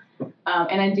 10.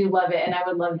 And I do love it, and I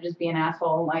would love to just be an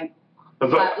asshole, like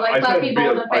slap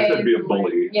people in the face. I said be a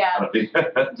bully. Yeah.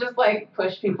 Just like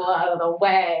push people out of the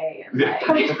way. And, Yeah. like,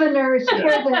 Punch the nurse,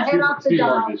 tear the head off the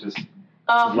dog.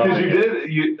 Oh, Because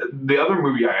the other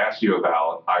movie I asked you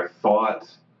about, I thought,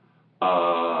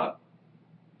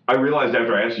 I realized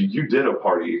after I asked you, you did a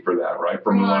party for that, right?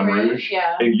 For Moulin Rouge?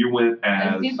 Yeah. And you went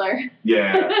as. Ziegler.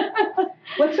 Yeah.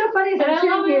 What's so funny is I'm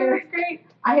sitting here. It's great.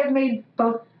 I have made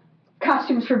both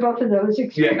costumes for both of those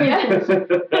experiences.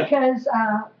 Because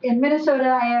in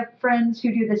Minnesota, I have friends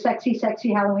who do the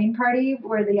sexy Halloween party,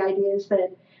 where the idea is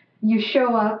that you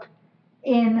show up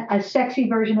in a sexy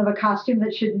version of a costume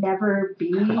that should never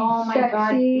be Oh my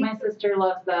sexy. God, my sister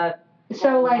loves that.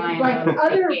 So like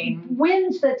other thinking.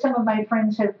 wins that some of my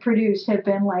friends have produced have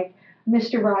been like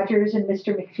Mr. Rogers and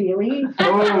Mr. McFeely.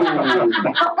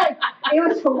 Oh. Like, it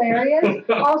was hilarious.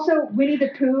 Also, Winnie the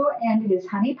Pooh and his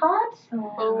honey pots.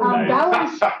 Oh, That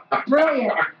was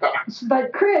brilliant.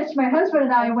 But Chris, my husband,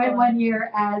 and I went one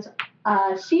year as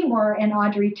Seymour and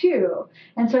Audrey too,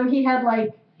 and so he had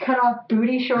like cut off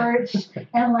booty shorts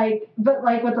and but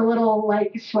with a little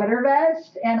sweater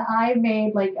vest, and I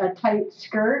made like a tight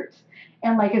skirt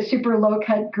and like a super low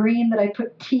cut green that I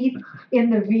put teeth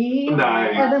in the V,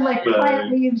 Nice. and then like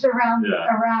plant Nice. leaves around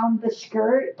Yeah. the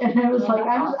skirt, and it was like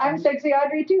I'm sexy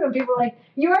Audrey too, and people were like,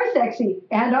 you are sexy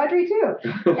and Audrey too.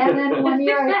 And then one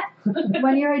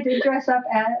year I did dress up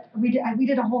we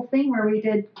did a whole thing where we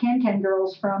did Can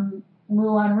Girls from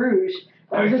Moulin Rouge.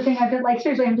 That was the thing I've been like,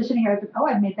 seriously, I'm just sitting here,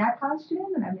 I've made that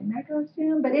costume and I've made that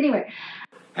costume, but anyway.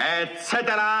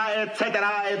 Etc.,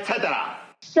 etc., etc.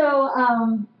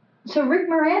 So Rick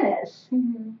Moranis,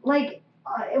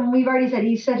 and we've already said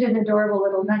he's such an adorable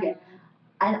little nugget.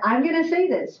 And I'm going to say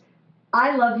this.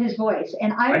 I love his voice.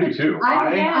 And I do too.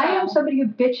 I am somebody who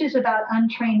bitches about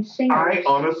untrained singers. I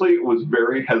honestly was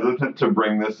very hesitant to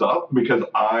bring this up because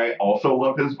I also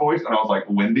love his voice, and I was like,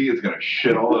 Wendy is going to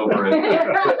shit all over it.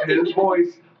 But his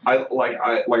voice, like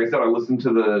I said, I listened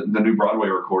to the new Broadway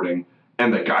recording,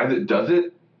 and the guy that does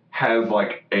it has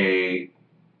like a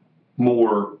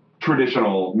more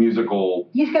traditional musical,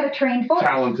 he's got a trained voice.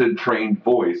 talented, trained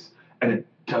voice, and it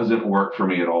doesn't work for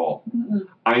me at all. Mm-mm.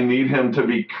 I need him to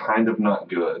be kind of not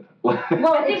good. Well,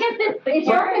 I think it's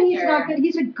not that he's not good.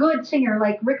 He's a good singer.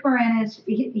 Like Rick Moranis,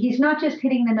 he's not just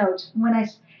hitting the notes. When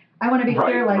I want to be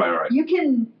clear, right. you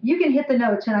can hit the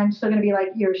notes, and I'm still going to be like,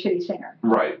 you're a shitty singer.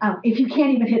 Right. If you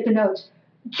can't even hit the notes,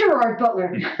 Gerard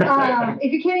Butler.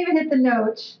 If you can't even hit the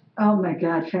notes, oh my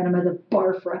God, Phantom of the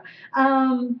Barfra.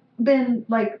 Then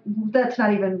that's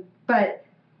not even. But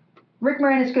Rick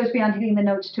Moranis goes beyond hitting the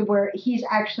notes to where he's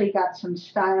actually got some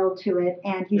style to it,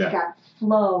 and he's got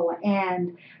flow,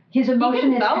 and his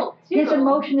emotion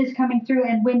is coming through.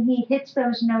 And when he hits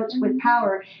those notes with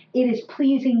power, it is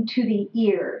pleasing to the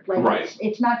ear.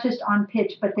 It's not just on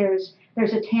pitch, but there's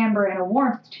a timbre and a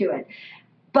warmth to it.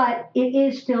 But it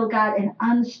is still got an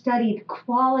unstudied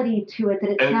quality to it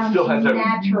that it sounds still has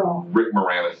natural. That Rick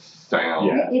Moranis sound.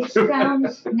 Yeah. It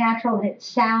sounds natural, and it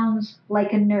sounds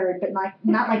like a nerd, but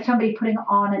not like somebody putting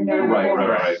on a nerd voice.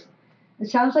 Right. It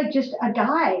sounds like just a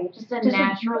guy. Just a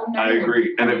natural nerd. I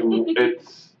agree. And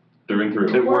it's through and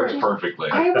through. It works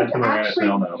perfectly. I would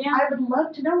I would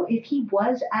love to know if he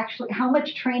was actually, how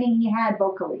much training he had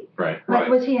vocally. Right.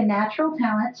 Was he a natural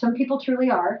talent? Some people truly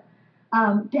are.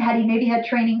 Had he maybe had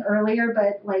training earlier,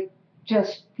 but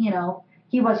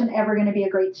he wasn't ever going to be a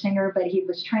great singer, but he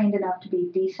was trained enough to be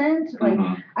decent.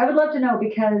 I would love to know,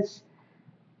 because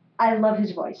I love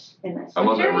his voice in this. I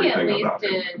love I'm sure he everything at about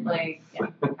least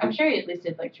did I'm sure he at least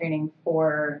did training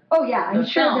for. Oh yeah, I'm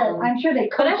sure they.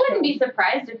 But I wouldn't be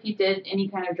surprised if he did any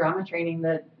kind of drama training.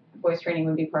 That voice training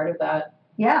would be part of that.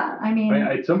 Yeah, I mean.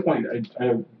 At some point, I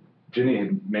know Jenny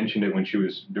had mentioned it when she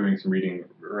was doing some reading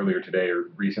earlier today or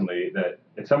recently, that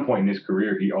at some point in his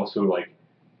career he also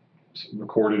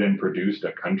recorded and produced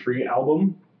a country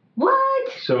album.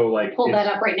 What? So pull that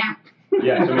up right now.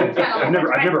 Yeah, so I've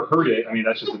never heard it. I mean,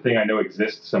 that's just a thing I know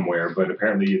exists somewhere, but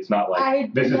apparently it's not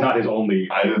this is not his only.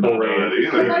 I didn't know that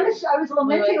either. I was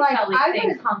lamenting I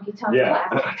was honky tonk. Yeah.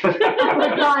 Oh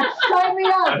my God, sign me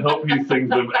up. I hope he sings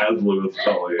them as Louis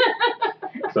Tully.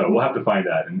 So we'll have to find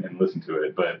that and listen to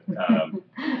it. But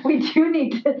we do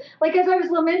need to, as I was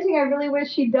lamenting, I really wish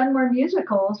he'd done more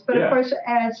musicals. But of course,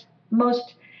 as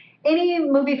any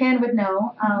movie fan would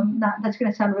know, that's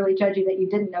going to sound really judgy that you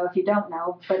didn't know if you don't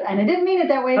know, and I didn't mean it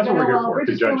that way. That's but what we're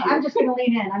here for, I'm just going to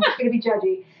lean in. I'm just going to be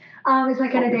judgy. It's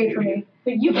not kind of day for me.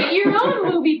 But you get your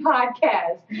own movie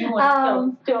podcast. You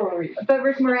want to tell stories. But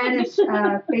Rick Moranis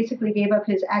basically gave up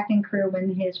his acting career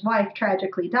when his wife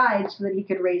tragically died so that he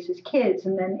could raise his kids.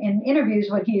 And then in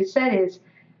interviews, what he has said is,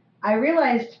 I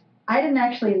realized I didn't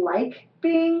actually like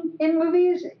being in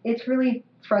movies. It's really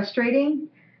frustrating.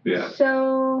 Yeah.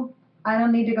 So I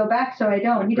don't need to go back, so I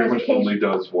don't. He pretty much only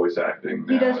does voice acting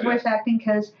now. He does voice acting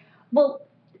because,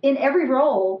 in every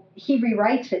role, he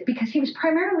rewrites it because he was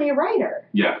primarily a writer.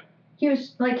 Yeah. He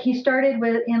was like, he started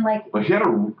with, in like... But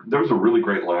there was a really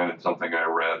great line in something I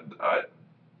read.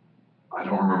 I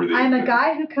don't remember the... I'm a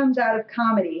guy who comes out of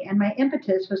comedy, and my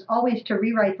impetus was always to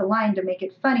rewrite the line to make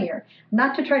it funnier,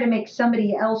 not to try to make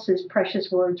somebody else's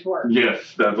precious words work.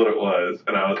 Yes, that's what it was.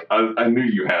 And I knew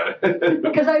you had it.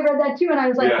 Because I read that too, and I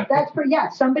was like, Yeah. that's for,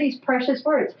 somebody's precious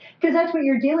words. Because that's what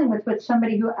you're dealing with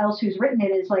somebody else who's written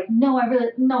it is like, no,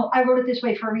 I wrote it this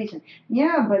way for a reason.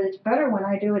 Yeah, but it's better when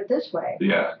I do it this way.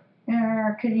 Yeah.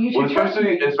 Cause you should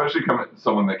especially coming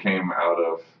someone that came out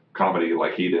of comedy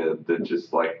like he did, that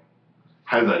just like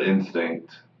has that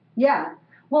instinct. Yeah.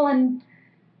 Well, and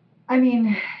I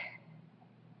mean,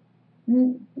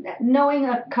 knowing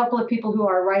a couple of people who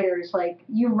are writers, like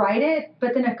you write it,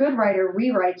 but then a good writer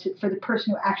rewrites it for the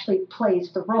person who actually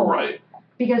plays the role. Right.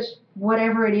 Because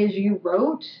whatever it is you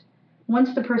wrote,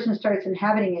 once the person starts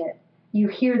inhabiting it, you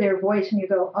hear their voice and you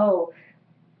go, oh,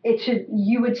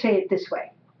 you would say it this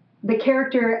way. The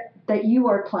character that you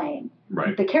are playing,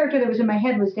 right. The character that was in my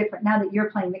head was different. Now that you're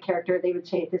playing the character, they would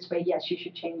say it this way. Yes, you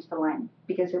should change the line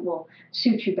because it will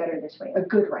suit you better this way. A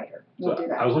good writer will do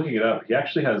that. I was looking it up. He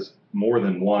actually has more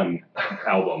than one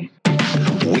album.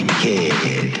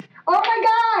 Wicked. Oh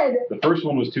my God! The first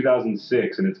one was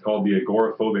 2006, and it's called The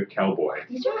Agoraphobic Cowboy.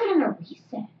 These are kind of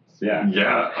recent. Yeah.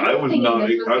 Yeah, I was thinking not.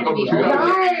 this was I gonna be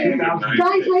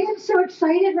Guys, I am so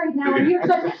excited right now.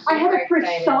 I had a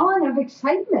frisson of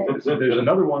excitement. So there's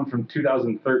another one from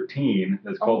 2013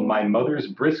 that's called My Mother's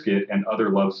Brisket and Other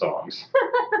Love Songs.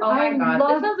 Oh my I God,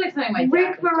 love this sounds like something my dad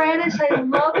Rick would do. Moranis, I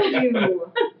love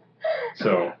you.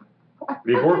 So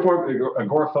the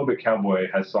Agoraphobic Cowboy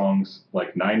has songs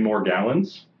like 9 More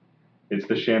Gallons. It's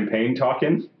the Champagne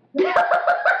Talkin'.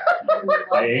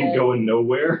 I Ain't Going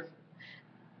Nowhere.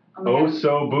 Oh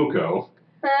So Buco.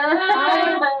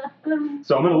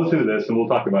 So I'm going to listen to this and we'll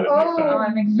talk about it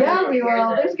next time. Yeah, we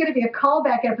will. There's going to be a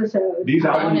callback episode. These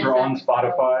albums are on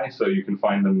Spotify, so you can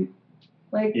find them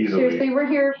like easily. seriously, we're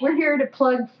here to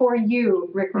plug for you,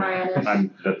 Rick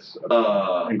Moranis. That's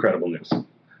incredible news.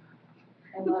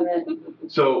 I love it.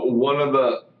 So one of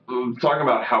the talking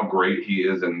about how great he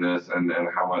is in this, and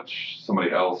how much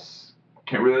somebody else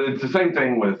can't really. It's the same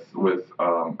thing with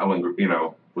Ellen,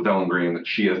 with Ellen Green, that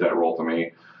she has that role to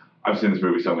me. I've seen this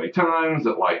movie so many times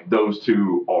that like those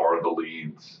two are the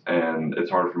leads, and it's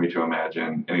hard for me to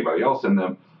imagine anybody else in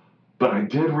them. But I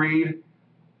did read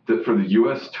that for the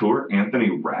U.S. tour, Anthony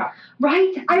Rapp.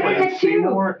 Right, I read that too.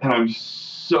 Seymour, and I'm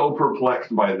so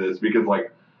perplexed by this because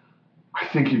like I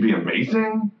think he'd be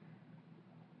amazing,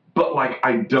 but like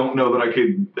I don't know that I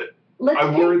could.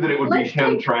 I'm worried that it would be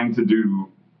him trying to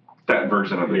do that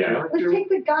version of the character. Let's take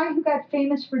the guy who got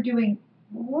famous for doing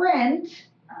Rent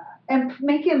and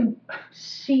make him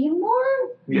Seymour?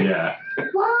 Yeah.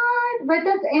 What? Right,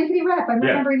 that's Anthony Rapp. I'm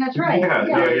remembering that's right. Yeah,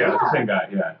 it's the same guy,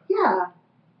 yeah. Yeah.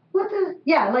 What the?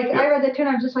 Yeah, like I read that too and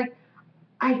I was just like,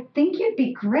 I think you'd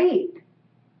be great.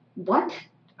 What?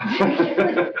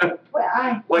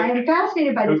 I am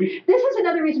fascinated by this. This is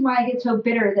another reason why I get so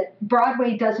bitter that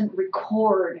Broadway doesn't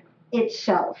record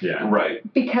itself. Yeah. Right.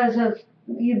 Because of,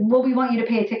 we want you to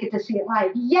pay a ticket to see it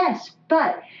live. Yes,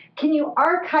 but can you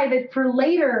archive it for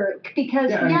later?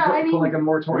 Because, I mean... like a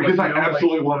moratorium. Because I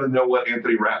absolutely want to know what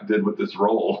Anthony Rapp did with this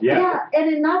role. Yeah,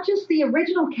 and in not just the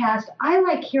original cast, I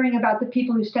like hearing about the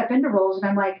people who step into roles, and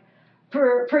I'm like,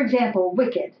 for example,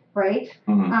 Wicked, right?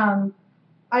 Mm-hmm.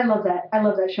 I love that. I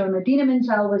love that show. And Idina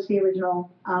Menzel was the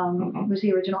original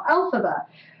Elphaba.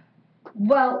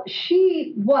 Well,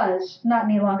 she was, not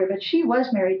any longer, but she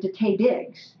was married to Taye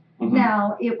Diggs. Mm-hmm.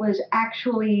 Now, it was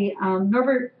actually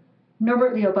Norbert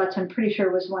Leo Butz, I'm pretty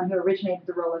sure, was the one who originated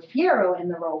the role of Fiyero in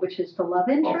the role, which is the love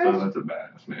interest. Also, that's a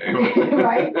badass name.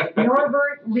 Right?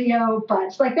 Norbert Leo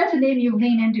Butz. Like, that's a name you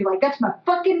lean into. Like, that's my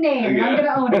fucking name. Yeah. I'm going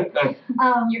to own it.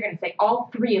 You're going to say all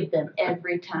three of them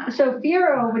every time. So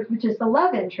Fiyero, which is the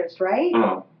love interest, right?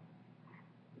 Uh-huh.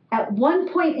 At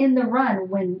one point in the run,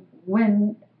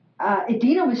 when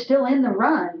Idina was still in the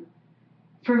run,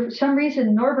 for some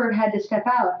reason, Norbert had to step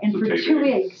out. And for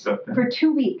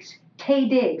 2 weeks, Taye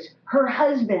Diggs, her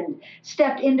husband,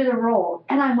 stepped into the role.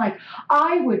 And I'm like,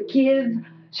 I would give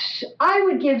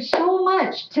so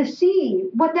much to see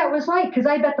what that was like. Because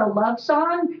I bet the love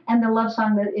song and the love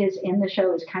song that is in the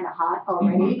show is kind of hot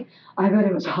already. Mm-hmm. I bet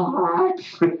it was hot.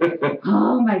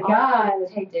 Oh, my God.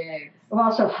 Taye Diggs.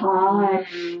 Also hot.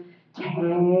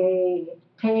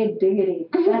 Taye Diggity.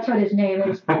 That's what his name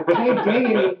is. Taye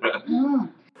Diggity.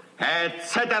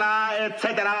 Etc.,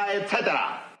 etc.,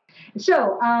 etc.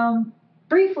 So,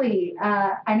 briefly,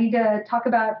 I need to talk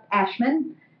about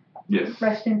Ashman. Yes.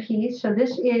 Rest in peace. So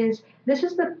this is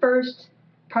the first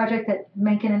project that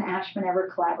Menken and Ashman ever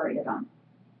collaborated on.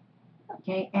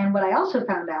 Okay, and what I also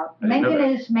found out,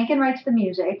 Menken writes the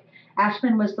music.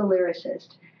 Ashman was the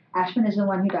lyricist. Ashman is the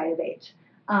one who died of AIDS.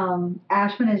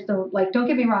 Ashman is don't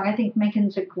get me wrong, I think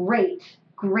Menken's a great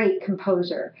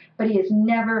composer, but he has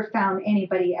never found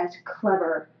anybody as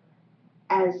clever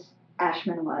as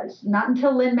Ashman was. Not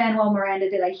until Lin-Manuel Miranda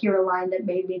did I hear a line that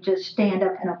made me just stand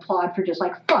up and applaud for just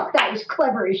like, fuck, that was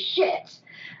clever as shit.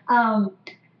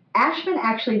 Ashman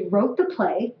actually wrote the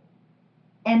play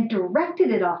and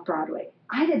directed it off Broadway.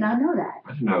 I did not know that.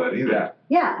 I didn't know that either.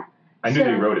 Yeah. I knew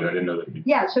he wrote it. I didn't know that.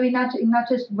 Yeah, so he not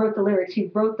just wrote the lyrics, he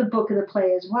wrote the book of the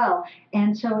play as well.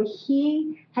 And so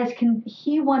he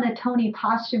won a Tony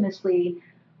posthumously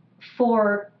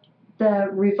for the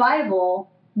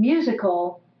revival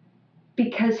musical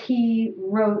because he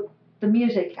wrote the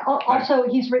music. Also,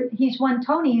 he's won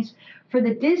Tonys for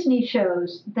the Disney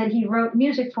shows that he wrote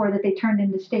music for that they turned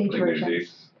into stage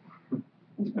versions.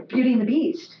 Beauty and the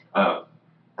Beast. Oh.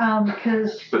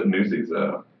 Because but Newsies,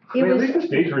 at least the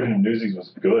stage version of Newsies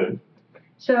was good.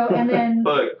 So and then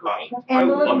and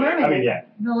the Little Mermaid. I mean, yeah.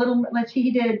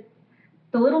 He did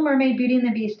The Little Mermaid, Beauty and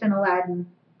the Beast, and Aladdin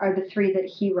are the three that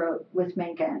he wrote with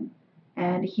Menken.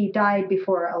 And he died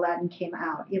before Aladdin came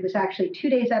out. It was actually 2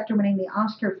 days after winning the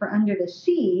Oscar for Under the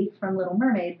Sea from Little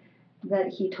Mermaid that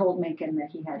he told Menken that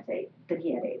he had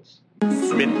AIDS.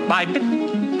 Bit by bit,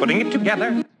 putting it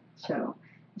together. So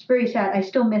it's very sad. I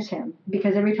still miss him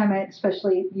because every time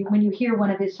especially when you hear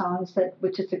one of his songs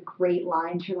which is a great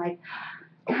line, you're like,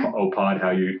 Oh Pod,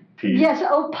 how you tease. Yes,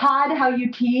 Oh Pod, how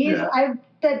you tease. Yeah.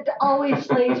 That always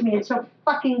slays me. It's so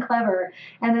fucking clever.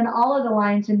 And then all of the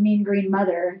lines in Mean Green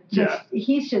Mother,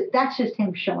 that's just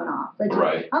him showing off.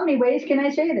 Right. How many ways can I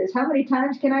say this? How many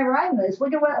times can I rhyme this?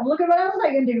 Look at what else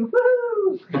I can do.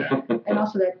 Woo! Yeah. And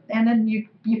also and then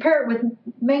you pair it with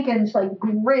Menken's like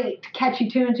great catchy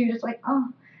tunes. You're just like,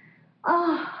 oh.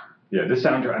 Yeah, this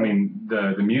soundtrack. I mean,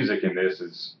 the music in this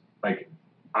is like,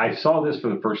 I saw this for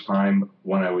the first time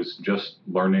when I was just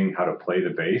learning how to play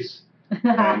the bass. And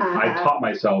I taught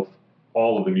myself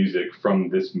all of the music from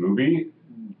this movie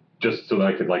just so that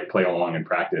I could like play along and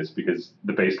practice because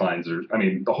the bass lines are, I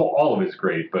mean, all of it's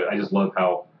great, but I just love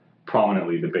how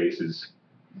prominently the bass is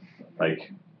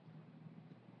like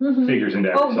figures into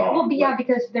every song. Well, yeah,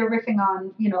 because they're riffing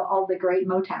on, all the great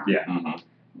Motown. Yeah.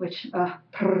 Which,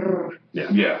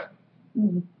 Yeah.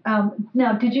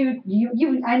 Now, did you,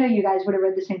 I know you guys would have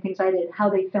read the same things I did, how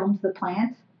they filmed The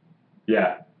Plant.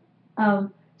 Yeah.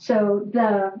 So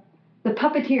the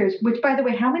puppeteers, which by the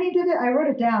way, how many did it? I wrote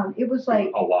it down. It was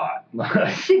like a lot.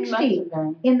 60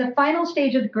 in the final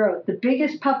stage of the growth. The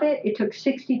biggest puppet, it took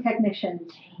 60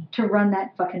 technicians to run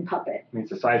that fucking puppet. I mean,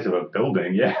 it's the size of a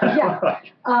building. Yeah.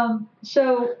 Yeah.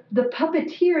 So the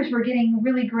puppeteers were getting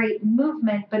really great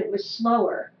movement, but it was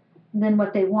slower than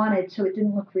what they wanted, so it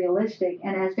didn't look realistic.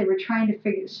 And as they were trying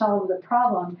to solve the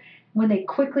problem, when they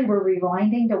quickly were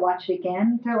rewinding to watch it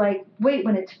again, they're like, wait,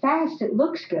 when it's fast, it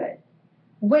looks good.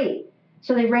 Wait.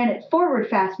 So they ran it forward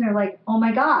fast, and they're like, oh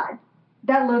my God,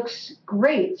 that looks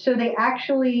great. So they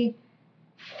actually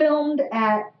slowed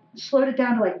it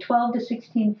down to like 12 to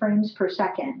 16 frames per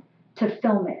second to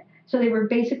film it. So they were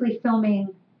basically filming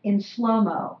in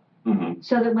slow-mo. Mm-hmm.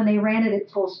 So that when they ran it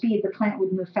at full speed, the plant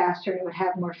would move faster and it would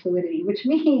have more fluidity, which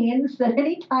means that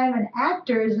anytime an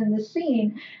actor is in the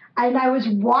scene, and I was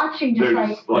watching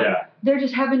they're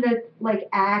just having to like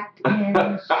act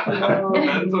in slow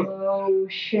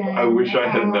motion. I wish I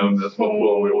had known this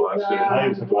before we watched it. I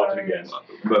have to watch it again.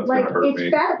 That's like, gonna hurt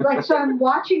me. Bad. Like, so I'm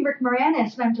watching Rick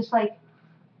Moranis and I'm just like,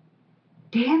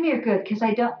 damn, you're good. Because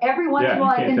every once in a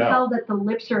while I can tell that the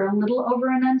lips are a little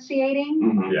over enunciating.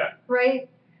 Mm-hmm. Yeah. Right?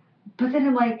 But then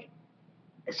I'm like,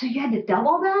 so you had to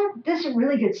double that? This is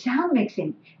really good sound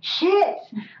mixing. Shit.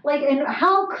 Like, and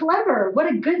how clever. What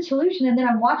a good solution. And then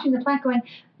I'm watching the plant going,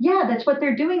 yeah, that's what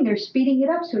they're doing. They're speeding it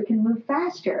up so it can move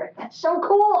faster. That's so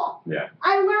cool. Yeah.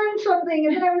 I learned something.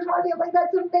 And then I was watching, I'm like,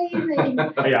 that's amazing.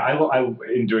 Yeah, I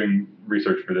in doing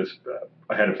research for this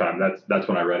ahead of time, that's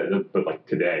when I read it. But like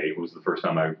today was the first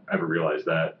time I ever realized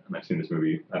that. And I've seen this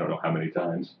movie, I don't know how many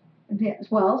times. Yes.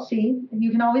 Well, see,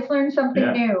 you can always learn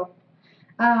something new.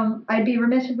 I'd be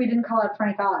remiss if we didn't call out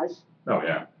Frank Oz. Oh,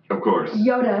 yeah. Of course.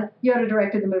 Yoda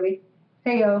directed the movie.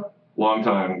 Hey-yo. Long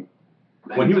time.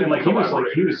 When he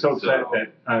was so upset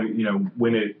that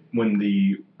when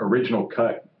the original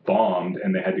cut bombed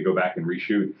and they had to go back and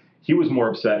reshoot, he was more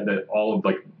upset that all of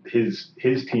like his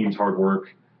team's hard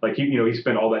work, like he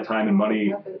spent all that time and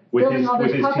money with his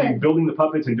team building the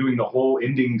puppets and doing the whole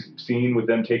ending scene with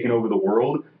them taking over the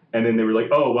world, and then they were like,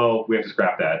 oh well, we have to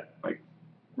scrap that. Like,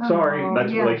 sorry,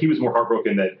 like he was more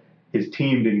heartbroken that his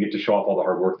team didn't get to show off all the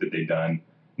hard work that they'd done.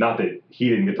 Not that he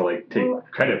didn't get to like take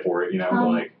credit for it, but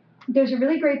like. There's a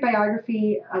really great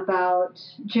biography about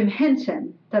Jim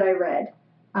Henson that I read,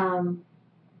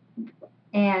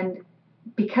 and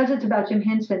because it's about Jim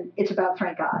Henson, it's about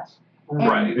Frank Oz. And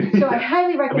Right. So I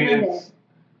highly recommend it.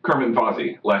 Kermit and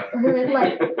Fozzie.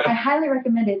 I highly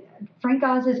recommend it. Frank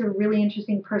Oz is a really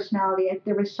interesting personality.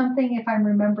 There was something, if I'm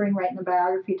remembering right in the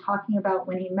biography, talking about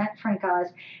when he met Frank Oz,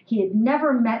 he had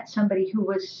never met somebody who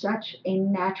was such a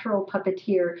natural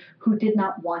puppeteer who did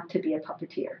not want to be a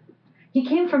puppeteer. He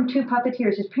came from two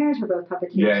puppeteers. His parents were both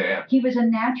puppeteers. Yeah. He was a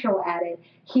natural at it.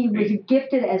 He was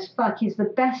gifted as fuck. He's the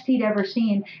best he'd ever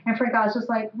seen. And Frank Oz was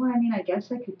like, well, I mean, I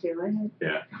guess I could do it.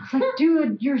 Yeah. It's like,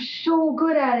 dude, you're so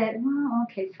good at it. Well,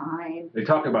 okay, fine. They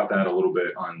talk about that a little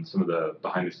bit on some of the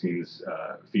behind-the-scenes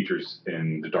features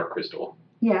in The Dark Crystal.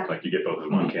 Yeah. Like you get both of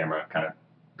them on camera, kind of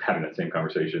having that same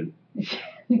conversation.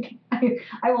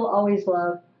 I will always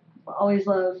love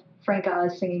Frank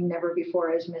Oz singing "Never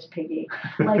Before" as Miss Piggy.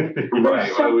 Like,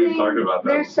 right, we've talked about that.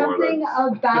 There's before, something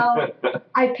about.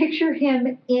 I picture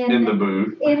him in the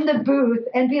booth,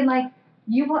 and being like,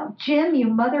 "You want Jim? You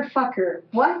motherfucker!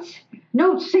 What?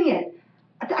 No, sing it.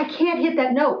 I can't hit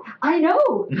that note. I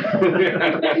know.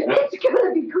 It's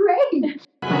gonna be great."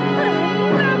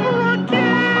 Never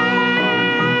again!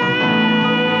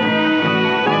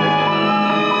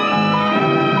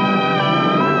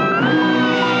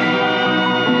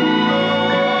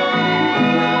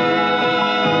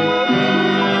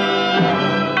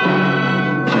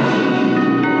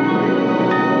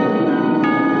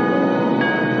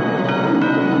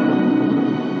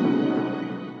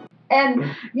 And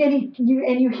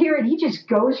you hear it, he just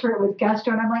goes for it with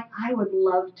gusto, and I'm like, I would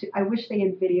love to. I wish they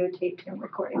had videotaped him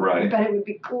recording. Right. I bet it would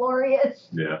be glorious.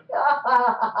 Yeah.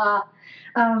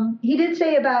 He did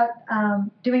say about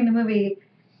doing the movie,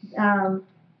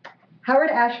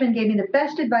 Howard Ashman gave me the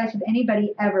best advice of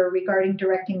anybody ever regarding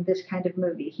directing this kind of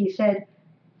movie. He said,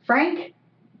 Frank,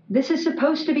 this is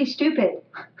supposed to be stupid.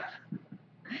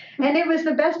 And it was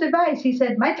the best advice. He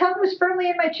said, my tongue was firmly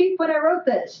in my cheek when I wrote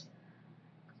this.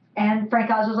 And Frank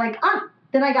Oz was like,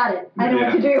 then I got it. I know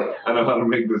what to do. I know how to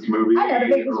make this movie. I know how to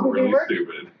make this movie really work.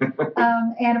 Stupid.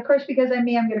 And of course, because I'm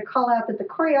me, I'm going to call out that the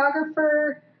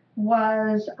choreographer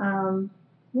was,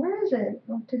 where is it?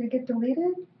 Oh, did it get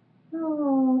deleted?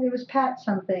 Oh, it was Pat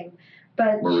something.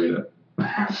 But Marita.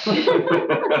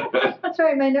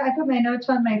 Sorry, I put my notes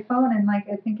on my phone, and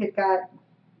I think it got.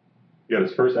 He got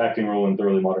his first acting role in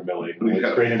Thoroughly Modern Millie. And went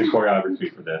straight into choreography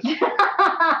for this.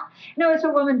 No, it's a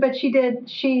woman, but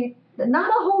she not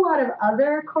a whole lot of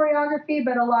other choreography,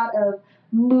 but a lot of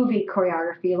movie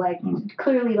choreography,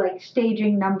 clearly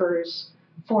staging numbers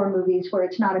for movies where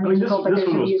it's not a musical, but this there's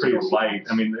a one was musical pretty light.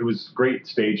 I mean, it was great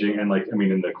staging, and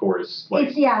in the chorus,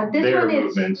 this their one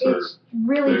movements it's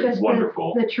really they're just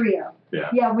wonderful. The trio.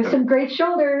 Yeah. With some great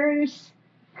shoulders.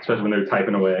 Especially when they're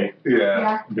typing away.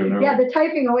 Yeah. The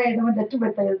typing away with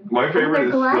the My favorite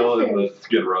is glasses. still in the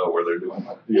Skid Row where they're doing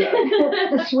that. Yeah.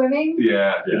 The swimming.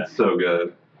 Yeah, it's so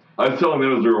good. I was telling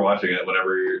them as we were watching it,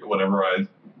 whenever I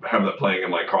have that playing in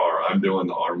my car, I'm doing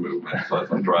the arm movements as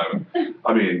I'm driving.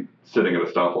 I mean, sitting at a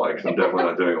stoplight, because I'm definitely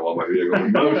not doing it while my vehicle is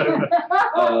in motion.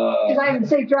 Because I'm a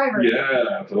safe driver.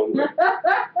 Yeah, totally.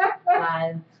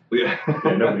 Yeah.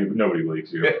 Nobody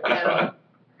believes you. That's fine.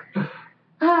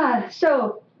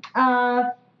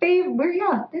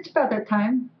 It's about that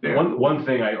time. Yeah. One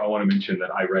thing I want to mention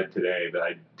that I read today that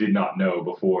I did not know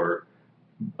before,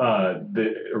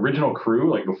 the original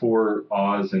crew, before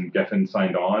Oz and Geffen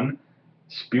signed on,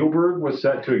 Spielberg was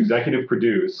set to executive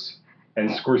produce, and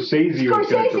Scorsese was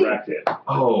going to direct it.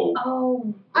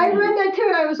 Oh. I read that too,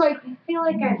 and I was like, I feel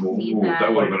like I've seen that.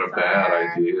 That would have been a bad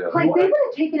idea. they would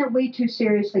have taken it way too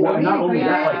seriously. Well, not only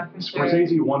Yeah, that,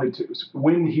 Scorsese wanted to,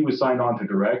 when he was signed on to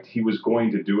direct, he was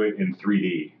going to do it in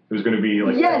 3D. It was going to be a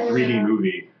 3D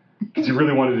movie. Because he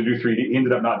really wanted to do 3D. He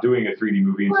ended up not doing a 3D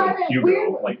movie until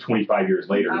Hugo, 25 years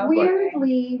later.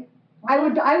 Weirdly, I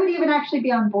would even actually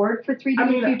be on board for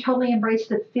 3D if you totally embrace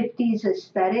the 50s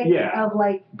aesthetic of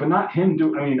But not him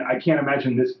I can't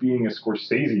imagine this being a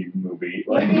Scorsese movie.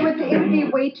 It would be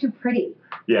way too pretty.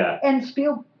 Yeah. And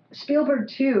Spielberg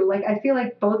too. I feel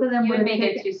like both of them You would would have make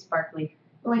taken it too sparkly.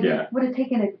 would have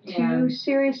taken it too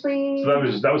seriously. So that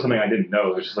was something I didn't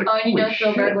know. It was just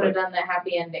Spielberg would have done the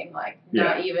happy ending,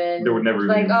 not even. There would never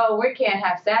it's we can't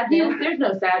have sadness. There's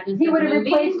no sadness. He in would have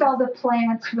movies. replaced all the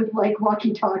plants with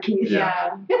walkie-talkies.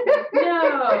 Yeah.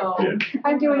 No. Yeah.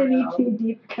 I'm doing an E.T.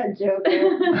 deep cut joke.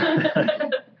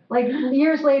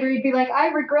 Years later, he'd be like, I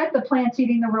regret the plants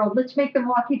eating the world. Let's make them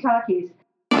walkie-talkies.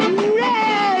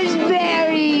 Raspberries!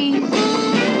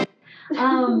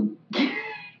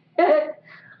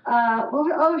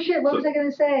 Oh shit! What was I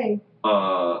gonna say?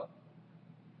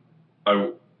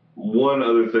 One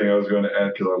other thing I was going to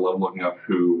add, because I love looking up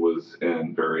who was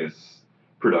in various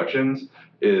productions,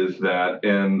 is that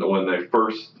when they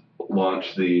first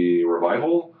launched the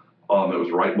revival, it was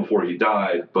right before he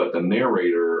died, but the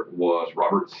narrator was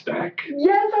Robert Stack.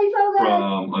 Yes, I saw that.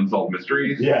 From Unsolved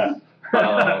Mysteries. Yeah.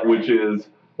 Which is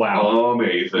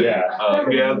amazing. Yeah.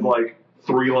 He has like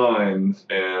 3 lines,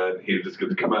 and he just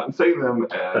gets to come out and say them,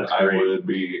 and I would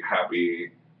be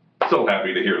so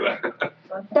happy to hear that.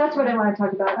 That's what I want to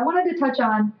talk about. I wanted to touch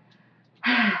on,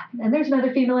 and there's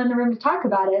another female in the room to talk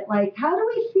about it, like, how do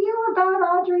we feel about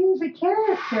Audrey as a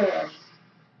character?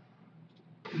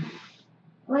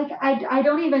 Like, I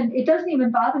don't even, it doesn't even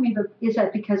bother me, but is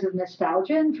that because of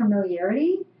nostalgia and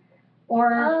familiarity?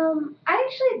 Or I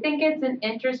actually think it's an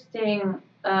interesting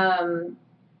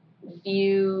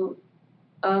view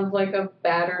of, like, a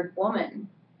battered woman.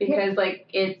 Because, like,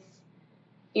 it's,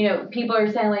 you know, people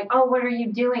are saying, like, oh, what are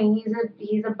you doing?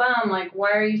 He's a bum. Like,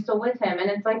 why are you still with him? And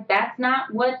it's like, that's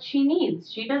not what she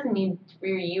needs. She doesn't need for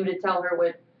you to tell her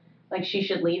what, like, she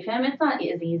should leave him. It's not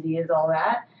as easy as all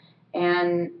that.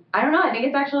 And I don't know. I think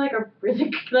it's actually, like, a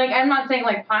really, like, I'm not saying,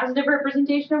 like, positive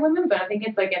representation of women, but I think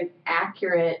it's, like, an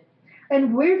accurate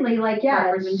and weirdly, like,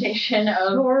 representation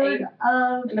of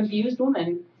an abused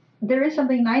woman. There is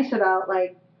something nice about,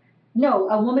 like, no,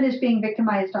 a woman is being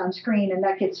victimized on screen, and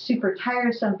that gets super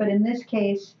tiresome. But in this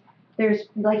case, there's,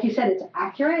 like you said, it's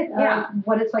accurate of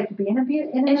what it's like to be in abuse.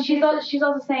 And she's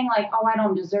also saying, like, oh, I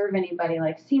don't deserve anybody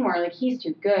like Seymour. Like, he's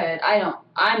too good.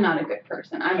 I'm not a good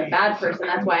person. I'm a bad person.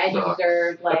 That's why I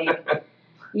deserve, like,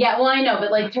 yeah, well, I know,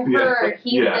 but, like, to her,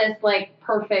 he's this, like,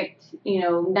 perfect, you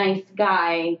know, nice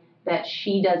guy that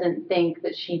she doesn't think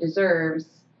that she deserves.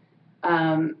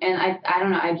 And I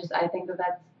don't know. I think that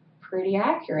that's pretty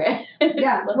accurate.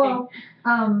 Yeah, well,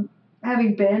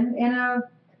 having been in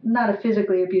not a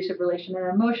physically abusive relationship, an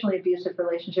emotionally abusive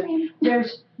relationship,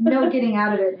 there's no getting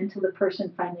out of it until the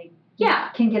person finally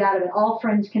can get out of it. All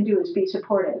friends can do is be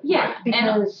supportive. Yeah.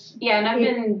 Because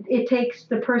and it takes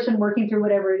the person working through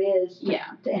whatever it is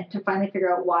to finally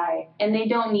figure out why. And they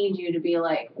don't need you to be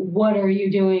like, what are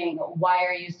you doing? Why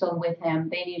are you still with him?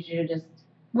 They need you to just...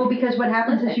 Well, because what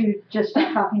happens is you just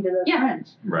stop talking to those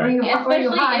friends. Right. Or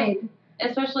you hide.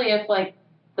 Especially if, like,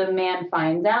 the man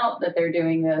finds out that they're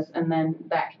doing this, and then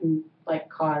that can, like,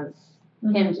 cause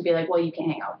him to be like, well, you can't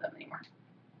hang out with them anymore.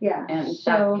 Yeah. And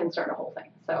that can start a whole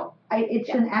thing. So it's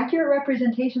an accurate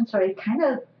representation, so I kind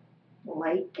of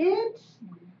like it.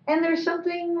 And there's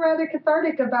something rather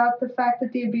cathartic about the fact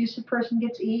that the abusive person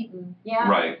gets eaten. Yeah.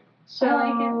 Right.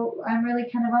 So I'm really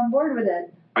kind of on board with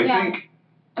it. I think...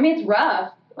 I mean, it's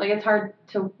rough. Like, it's hard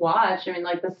to watch. I mean,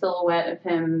 like, the silhouette of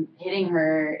him hitting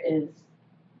her is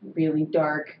really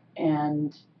dark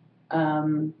and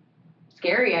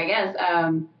scary, I guess.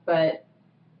 But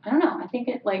I don't know. I think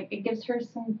it gives her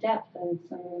some depth and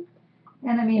some.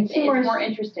 And I mean, it's Seymour's more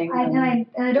interesting. And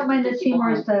I don't mind that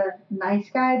Seymour's the nice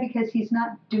guy because he's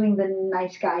not doing the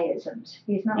nice guyisms.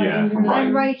 He's not like,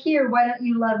 I'm right here. Why don't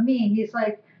you love me? He's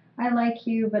like, I like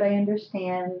you, but I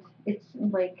understand. It's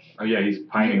like... Oh, yeah, he's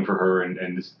pining for her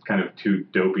and is kind of too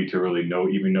dopey to really know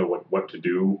what to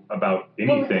do about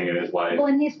anything in his life. Well,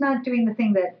 and he's not doing the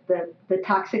thing that the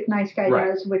toxic nice guy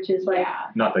does, which is like...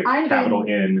 Not the capital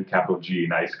N, capital G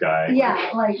nice guy. Yeah,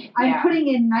 like, I'm putting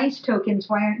in nice tokens,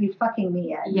 why aren't you fucking me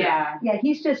yet? Yeah. Yeah,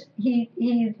 he's just,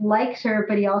 he likes her,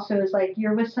 but he also is like,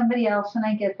 you're with somebody else, and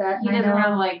I get that. He doesn't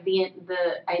have, like, the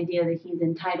idea that he's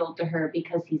entitled to her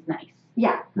because he's nice.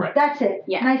 Yeah, that's it.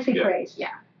 Yeah. Nicely phrased. Yeah.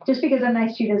 Just because I'm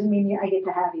nice to you doesn't mean I get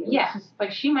to have you. Yeah,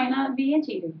 like she might not be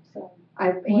into you, so.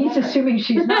 He's assuming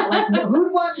she's not like,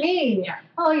 who'd want me? Yeah.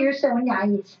 Oh, you're so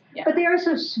nice. Yeah. But they are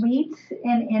so sweet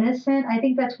and innocent. I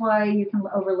think that's why you can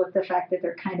overlook the fact that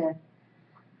they're kind of.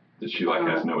 That she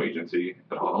has no agency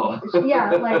at all.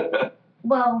 Yeah, like,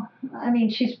 well, I mean,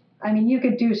 you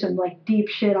could do some like deep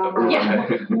shit on that. Yeah.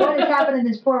 What has happened in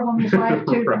this poor woman's life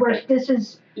to where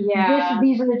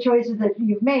these are the choices that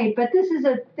you've made. But this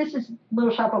is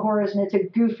Little Shop of Horrors, and it's a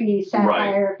goofy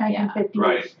satire of 1950s.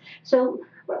 Right. So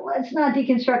let's not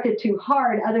deconstruct it too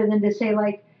hard, other than to say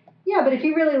like, yeah, but if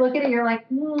you really look at it, you're like,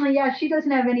 yeah, she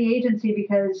doesn't have any agency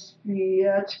because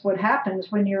that's what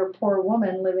happens when you're a poor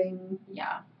woman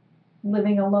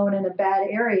living alone in a bad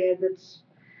area.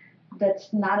 That's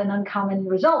not an uncommon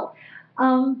result.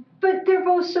 But they're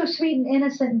both so sweet and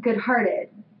innocent and good-hearted.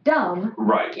 Dumb.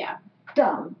 Right. Yeah.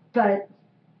 Dumb. But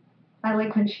I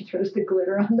like when she throws the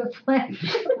glitter on the flesh.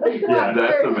 Yeah,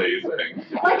 that's amazing.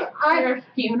 Like,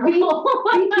 funeral.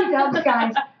 BT Dubs,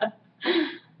 guys.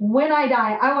 when I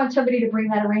die, I want somebody to bring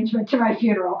that arrangement to my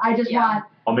funeral. I just want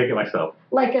I'll make it myself.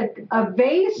 like a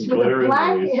vase with Glitter a and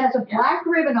black. lilies. It has a black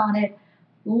ribbon on it.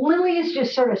 Lilies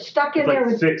just sort of stuck in It's there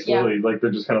like with 6 lilies, like they're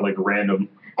just kind of like random.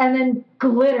 and then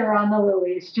glitter on the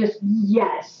lilies. Just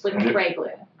yes. With spray glue.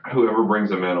 Whoever brings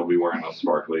them in will be wearing those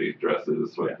sparkly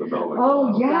dresses with the velvet.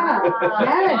 Oh yeah,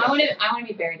 yes. I want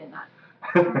to be buried in that.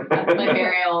 That's my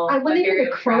burial. I went my into the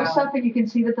burial close shroud. up and you can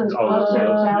see that those Oh, gloves yeah.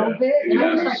 are velvet. And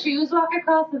Yeah. then the shoes walk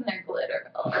across and they're glitter.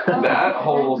 Oh. That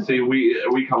whole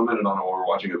we commented on it while we were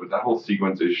watching it, but that whole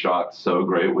sequence is shot so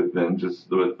great with them just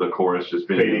with the chorus just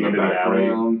being Fading in the into the alley.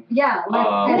 background. Yeah, like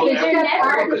as well, they They're step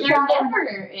out of never, the they're shot.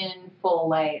 never in full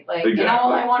light. Like, and Exactly.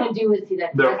 all I want to do is see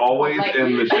that. They're festival, always like-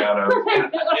 in the shadows.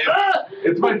 And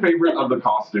it's my favorite of the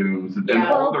costumes, and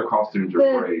Yeah. all their costumes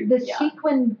are great. The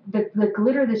sequin, the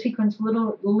glitter, the sequence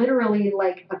literally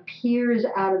like appears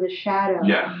out of the shadow.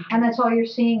 Yeah. And that's all you're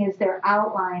seeing is their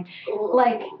outline.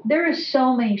 Like, there are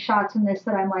so many shots in this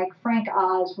that I'm like, Frank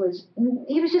Oz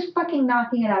he was just fucking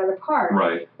knocking it out of the park.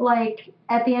 Right. Like,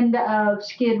 at the end of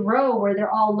Skid Row, where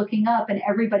they're all looking up and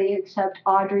everybody except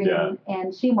Audrey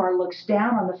and Seymour looks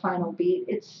down on the final beat.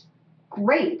 It's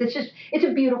great. It's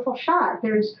a beautiful shot.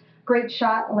 There's great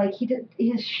shot, like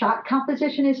his shot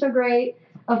composition is so great.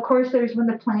 Of course, there's when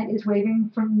the plant is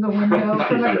waving from the window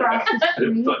from across the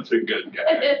street. It's such a good guy.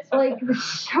 It's Like,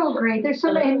 it's so great. There's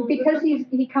so many, and because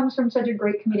he comes from such a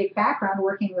great comedic background,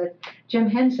 working with Jim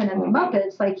Henson and the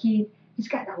Muppets, like he's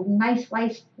got a nice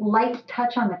light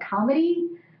touch on the comedy.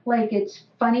 Like, it's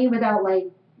funny without like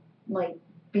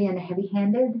being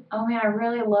heavy-handed. Oh man, I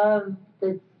really love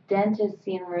the dentist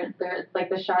scene where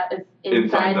the shot is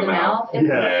inside the mouth. It's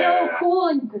Yeah. so cool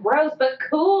and gross, but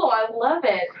cool. I love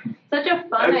it. Such a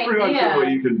fun That's pretty much idea. the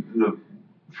way you could.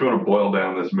 If you want to boil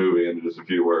down this movie into just a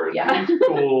few words, Yeah. it's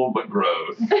cool but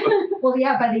gross. Well,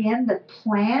 yeah, by the end, the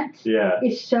plant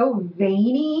is so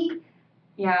veiny.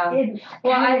 Yeah. It's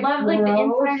Well, I kinda love like the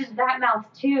gross. inside of that mouth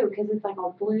too, because it's like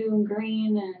all blue and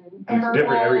green and It's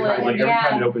different every time. purple Like and- every yeah.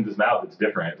 time it opens his mouth, it's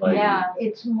different. Like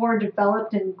It's more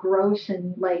developed and gross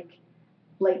and like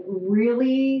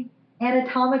really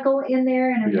anatomical in there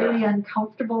in a Yeah. really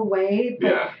uncomfortable way.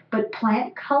 But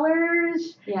plant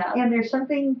colors. Yeah. And there's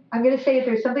something, I'm going to say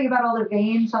there's something about all the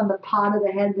veins on the pod of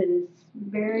the head that is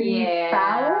very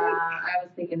phallic. I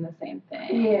was thinking the same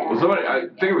thing. Yeah. Well, somebody, I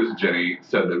think it was Jenny,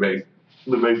 said that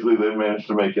basically they managed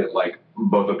to make it like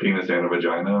both a penis and a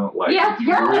vagina. Like, Yeah. it's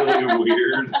really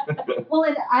weird. Well,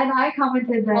 and I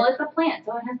commented that Well, it's a plant,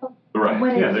 so it has the. Right.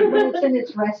 when, Yeah, when it's in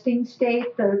its resting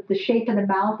state, the shape of the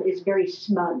mouth is very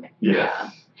smug.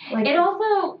 Yes. Like, It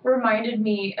also reminded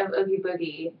me of Oogie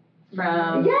Boogie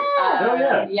from. Yeah.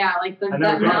 Oh, yeah. Like I never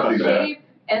that thought mouth of that. shape,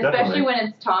 especially Definitely. when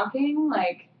it's talking,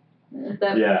 like.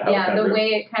 The, Yeah, how it kinda the way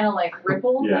it kind of like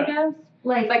ripples, Yeah. I guess.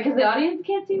 like Because the audience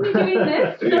can't see me doing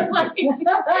this. So, like,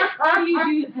 how do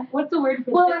you do? What's the word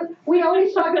for well, this? we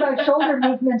always talk about shoulder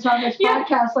movements on this Yeah.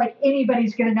 podcast like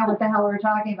anybody's going to know what the hell we're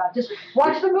talking about. Just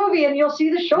watch the movie and you'll see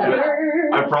the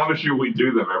shoulders. I promise you, we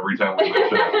do them every time we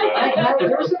mention Like, that.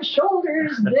 there's some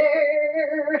shoulders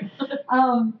there.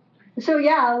 So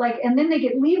yeah, and then they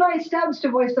get Levi Stubbs to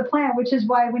voice the plant, which is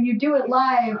why when you do it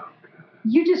live,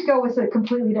 you just go with a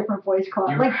completely different voice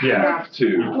quality. You have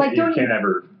to. Like, you don't can't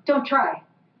ever. don't try.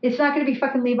 It's not going to be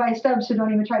fucking Levi Stubbs, so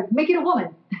don't even try. Make it a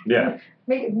woman. Yeah.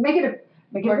 Make it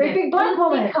a Or great get big black Lindsay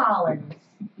woman. Collins.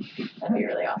 That'd be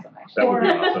really awesome, actually. That would be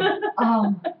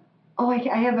awesome.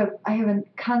 I have a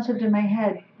concept in my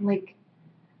head. Like,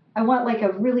 I want like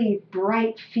a really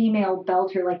bright female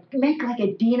belter. Like, make like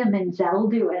a Dina Menzel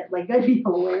do it. Like, that'd be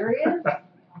hilarious.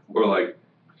 Or like,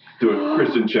 do a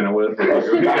Kristen Chenoweth. Yes,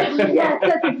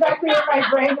 that's exactly what my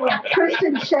brain was.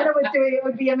 Kristen Chenoweth doing it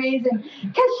would be amazing.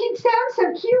 Because she'd sound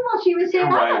so cute while she was saying,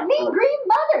 I'm a mean green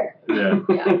mother. Yeah.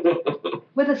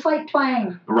 With a slight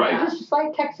twang. Right. Just a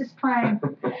slight Texas twang.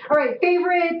 All right,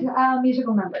 favorite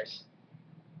musical numbers.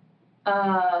 Hang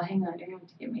on, you're going to have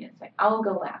to give me a sec. I'll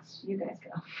go last. You guys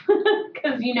go.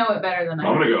 Because you know it better than I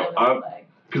I'm gonna do. go.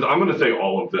 Because I'm gonna say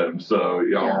all of them. So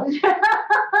y'all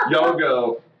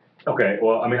go. Okay,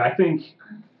 well, I mean, I think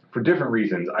for different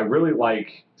reasons, I really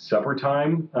like Supper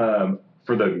Time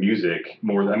for the music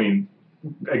more. I mean,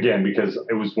 again, because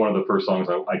it was one of the first songs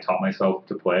I taught myself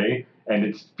to play, and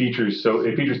it features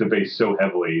the bass so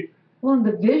heavily. Well, and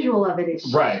the visual of it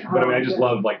is Right, but I mean, I just good.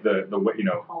 love like the way,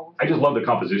 I just love the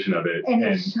composition of it. And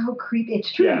it's so creepy.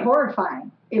 It's truly Yeah.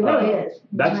 horrifying. It really is.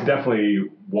 That's Right. definitely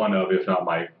one of, if not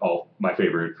my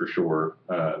favorite for sure.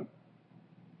 But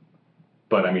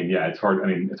I mean, yeah, it's hard. I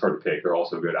mean, it's hard to pick. They're all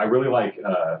so good. I really like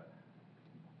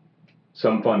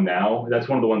Some Fun Now. That's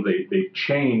one of the ones they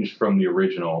changed from the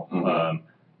original. Mm-hmm.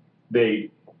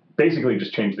 They basically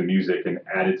just changed the music and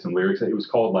added some lyrics. It was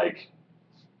called like,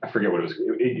 I forget what it was.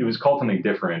 It was called something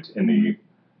different in the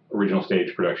original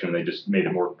stage production. They just made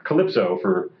it more calypso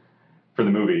for the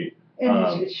movie.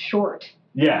 And it's short.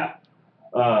 Yeah.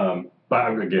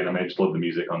 But again, I just love the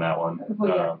music on that one.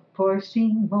 Pour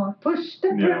Seymour, push the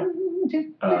broom.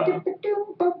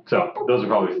 So those are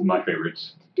probably my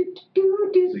favorites.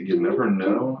 You Never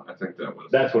Know. I think that was.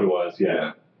 That's what it was.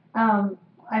 Yeah.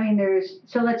 I mean,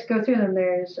 let's go through them.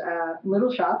 There's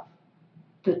Little Shop,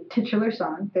 the titular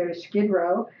song. There's Skid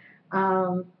Row.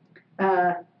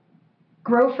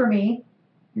 Grow for Me.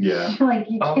 Yeah. Like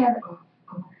you can't.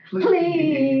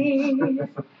 Please.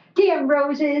 Damn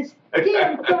roses.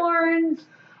 Damn thorns.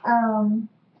 So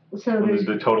there's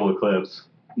the Total Eclipse.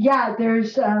 Yeah,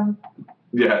 there's Total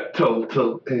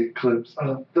Eclipse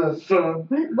of the Sun.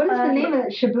 What is the name of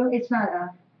it? Shaboom? It's not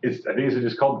I think it's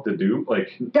just called the Dupe, like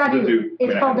Dadu.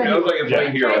 It's called Dadu. It was like it's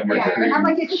right here on my screen. I'm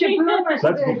like it's Shaboom or So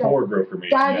something. that's before Grow for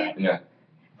Me. Dadu. Yeah.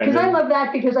 Because I love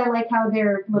that because I like how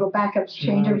their little backups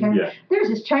change every time. Yeah. There's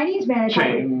this Chinese man.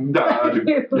 Chain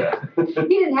Dadu. Yeah.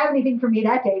 He didn't have anything for me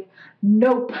that day.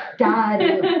 Nope,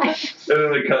 Dadu. And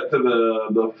then they cut to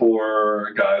the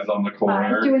four guys on the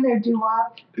corner. Doing their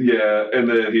doo-wop. Yeah, and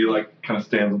then he like kind of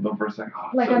stands with them for a second. Oh,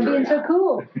 Like so I'm great. being so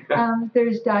cool.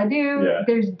 There's Dadu. Yeah.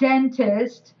 There's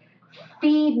Dentist.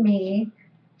 Feed Me.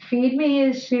 Feed Me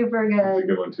is super That's a good.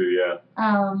 good one too. Yeah.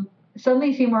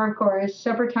 Suddenly Seymour, of course.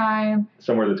 Supper Time.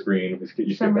 Somewhere That's Green. You skip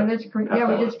Somewhere that. That's Green. Yeah,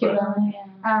 we did skip that one.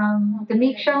 Yeah. The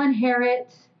Meek Shall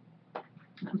Inherit.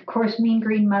 Of course, Mean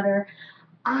Green Mother.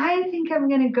 I think I'm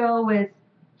going to go with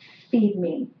Feed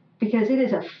Me because it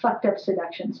is a fucked up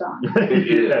seduction song. It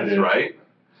Yeah, is, right?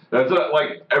 That's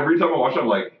like every time I watch it, I'm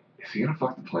like, is he gonna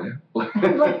fuck the plant? Like,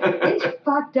 it's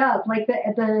fucked up. Like the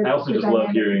I also the just love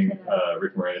dynamic hearing between them.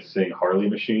 Rick Moranis sing Harley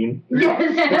Machine.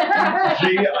 Yes.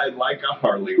 Gee, I like a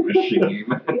Harley machine. And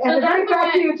the very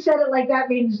fact you said it like that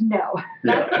means no.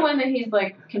 That's the one that he's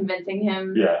like convincing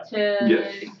him Yeah. to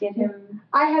Yes. get him.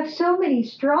 I have so many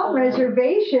strong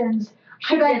reservations.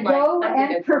 Should I did like- go that's a and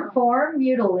good song. perform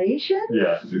mutilation?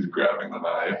 Yeah. He's grabbing the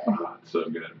knife. Oh, it's so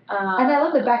good. And I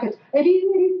love the back. It's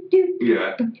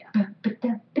Yeah.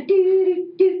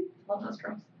 Love those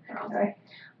girls. They're awesome. Alright.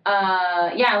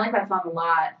 Yeah, I like that song a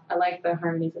lot. I like the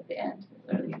harmonies at the end.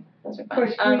 Those are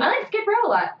course, fun. I like Skid Row a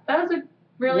lot. That was a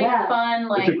really Yeah. fun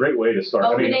It's a great way to start.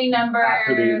 opening number.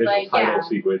 After the initial like title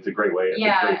sequence, it's a great way. It's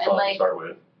Yeah, a great and, song like, to start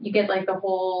with. you get like the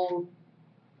whole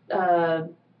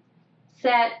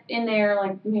set in there,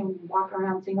 like walking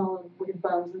around seeing all the weird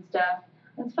bones and stuff.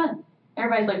 It's fun.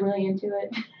 Everybody's like really into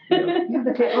it. Yeah,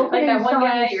 but the like opening that one song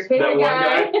guy, is- your That favorite one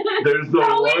guy. guy. There's the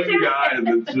Totally one do guy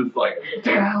that's just like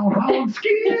down on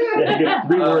skin. Yeah, he gets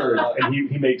 3 words, and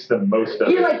he makes the most of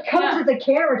He it. like comes at the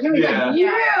camera too. He's Yeah. like,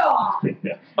 yeah.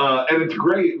 Yeah. And it's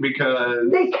great because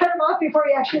They cut him off before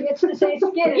he actually gets to say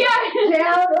skin. Yeah.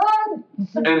 Down on.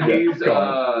 and he's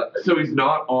Gone. so he's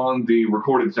not on the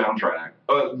recorded soundtrack.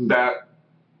 That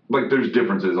like there's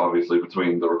differences obviously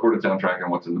between the recorded soundtrack and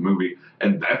what's in the movie,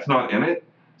 and that's not in it.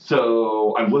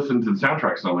 So I've listened to the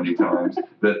soundtrack so many times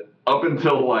that up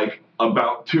until like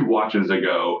about 2 watches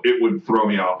ago, it would throw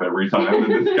me off every time.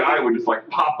 And this guy would just like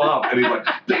pop up and he's like,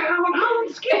 down on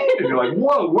skin. And you're like,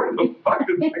 whoa, where the fuck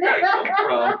did that guy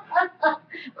come from?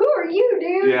 Who are you,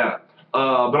 dude? Yeah. But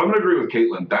I'm going to agree with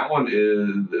Caitlin. That one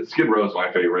is, Skid Row is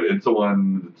my favorite. It's the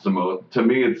one that's the most, to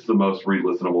me, it's the most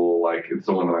re-listenable. Like, it's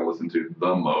the one that I listen to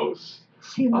the most.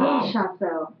 See, Little Shop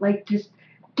though, like just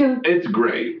do. It's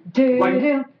great. Do Like,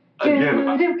 do again,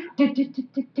 and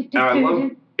I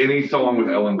love any song with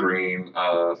Ellen Green.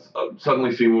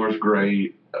 Suddenly Seymour's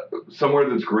great. Somewhere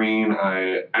That's Green,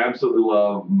 I absolutely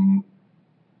love.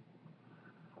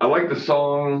 I like the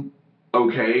song.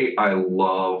 Okay, I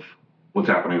love what's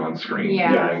happening on screen.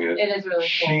 Yeah, doing it. it is really cool.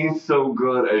 She's so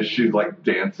good as she's like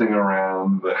dancing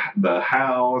around the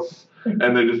house,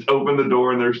 and they just open the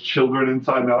door and there's children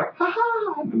inside, and they're like, ha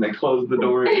ha, and then they close the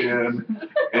door again,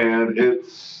 and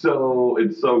it's so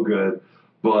good.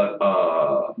 But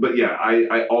yeah,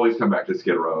 I always come back to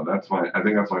Skid Row. I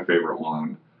think that's my favorite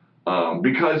one,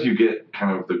 because you get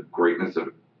kind of the greatness of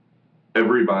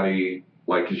everybody.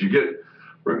 Like, cause you get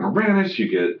Rick Moranis, you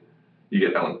get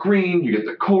Ellen Green, you get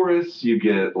the chorus, you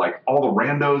get like all the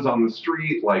randos on the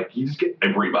street, like you just get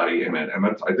everybody in it, and I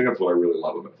think that's what I really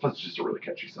love about it. Plus, it's just a really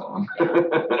catchy song.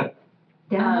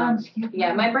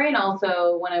 Yeah, my brain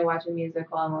also, when I watch a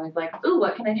musical, I'm always like, ooh,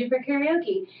 what can I do for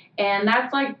karaoke? And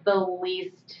that's like the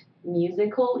least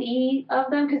musical-y of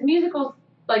them, because musicals,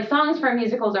 like songs for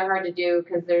musicals are hard to do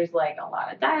because there's like a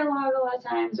lot of dialogue a lot of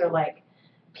times, or like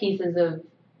pieces of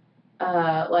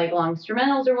like long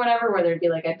instrumentals or whatever, where there'd be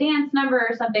like a dance number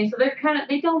or something. So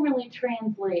they don't really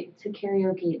translate to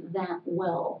karaoke that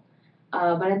well.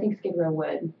 But I think Skid Row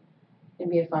would.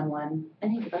 It'd be a fun one. I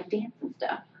think about dance and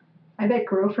stuff. I bet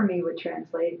Grow for Me would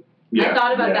translate. I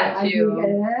thought about that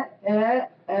too.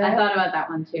 I thought about that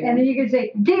one too. And then you could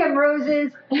say, "Damn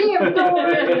roses, damn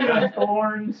thorns."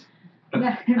 Thorns.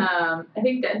 I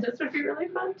think Dentist would be really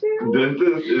fun too.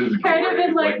 Dentist is kind great. of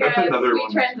in like that's a another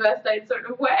sweet transvestite sort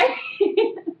of way,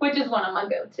 which is one of my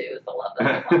go-tos. I love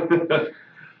that song.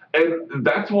 And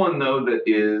that's one though that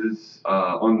is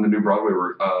on the new Broadway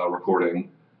recording.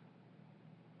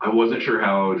 I wasn't sure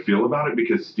how I would feel about it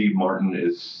because Steve Martin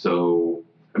is so.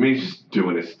 I mean, he's just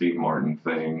doing his Steve Martin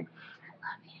thing.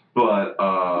 But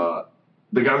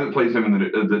the guy that plays him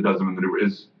that does him in the new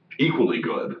is equally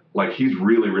good. Like he's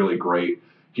really, really great.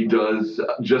 He does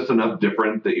just enough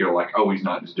different that you're like, oh, he's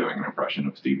not just doing an impression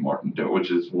of Steve Martin,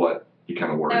 which is what you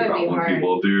kind of worry about when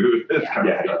people do this kind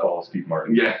of stuff. All Steve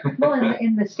Martin. Yeah. Well,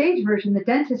 in the stage version, the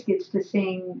dentist gets to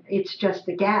sing "It's Just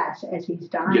the Gas" as he's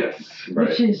dying. Yes, right.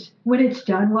 Which is, when it's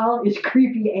done well, is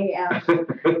creepy AF.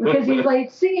 Because he's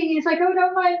like singing, he's like, "Oh,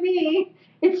 don't mind me.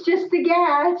 It's just the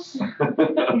gas."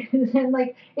 And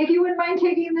like, if you wouldn't mind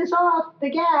taking this off,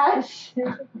 the gas.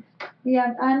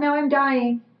 Yeah, I know I'm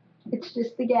dying. It's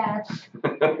just the gas.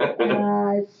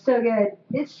 It's so good.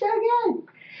 It's so good.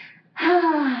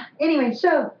 Anyway,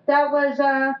 so that was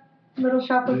Little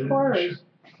Shop of Horrors.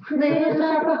 Little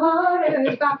Shop of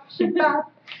Horrors, bop,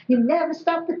 bop. You never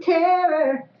stop the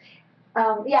terror.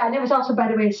 Yeah, and it was also, by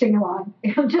the way, a sing-along.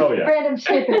 Just random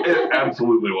snippets. It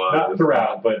absolutely was. Not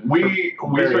throughout, but we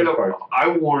straight up. I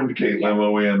warned Caitlin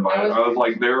when we invited. I was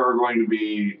like, there are going to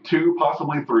be 2,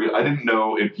 possibly 3. I didn't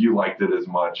know if you liked it as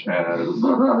much as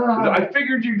I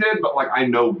figured you did, but like I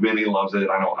know Vinny loves it.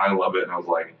 I know I love it, and I was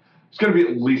like, it's going to be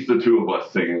at least the 2 of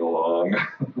us singing along.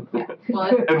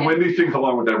 And Wendy sings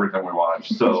along with everything we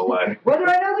watch. So like, whether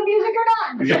I know the music or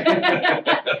not.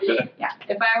 Yeah,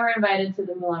 if I were invited to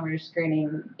the Moulin Rouge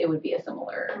screening, it would be a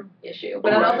similar issue.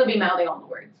 But I'd also be mouthing all the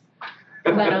words.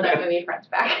 Because I know that movie front to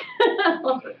back.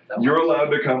 You're allowed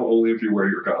to come only if you wear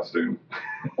your costume.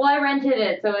 Well, I rented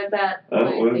it, so it's at.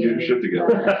 Well, get your shit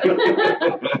together.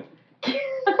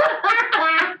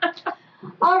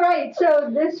 All right, so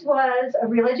this was A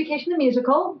Real Education the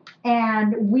Musical,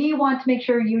 and we want to make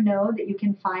sure you know that you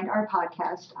can find our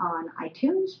podcast on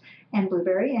iTunes and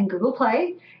Blueberry and Google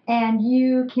Play, and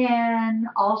you can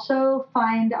also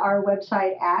find our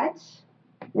website at...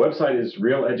 Website is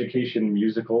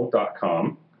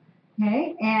realeducationmusical.com.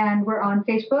 Okay, and we're on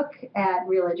Facebook at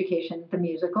Real Education the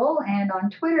Musical, and on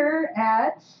Twitter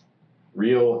at...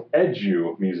 Real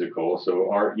Edu Musical, so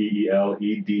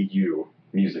REELEDU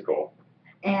Musical.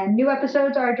 And new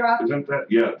episodes are dropped. Isn't that?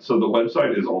 Yeah, so the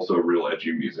website is also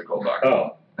realedumusical.com.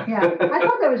 Oh. Yeah, I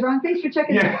thought that was wrong. Thanks for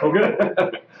checking it out. Oh, good.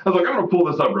 I was like, I'm going to pull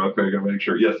this up real quick and make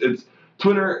sure. Yes, it's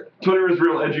Twitter is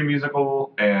Real Edu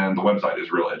Musical, and the website is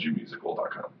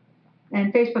realedumusical.com.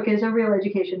 And Facebook is A Real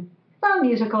Education the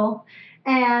Musical,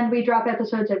 and we drop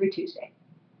episodes every Tuesday.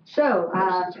 So,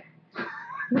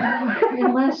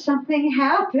 unless something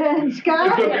happens,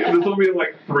 guys. This will be in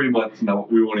like 3 months now.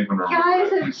 We won't even remember. Guys,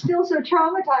 I'm still so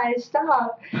traumatized.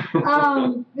 Stop.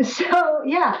 So,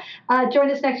 yeah.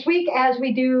 Join us next week as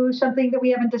we do something that we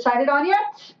haven't decided on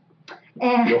yet.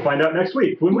 And you'll find out next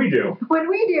week when we do. When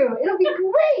we do. It'll be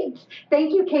great.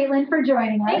 Thank you, Caitlin, for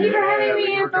joining us. Thank you for having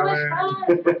me. It's so much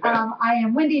fun. I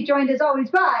am Wendy, joined as always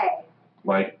by...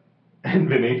 Mike. And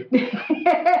Vinny.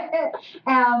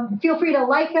 Feel free to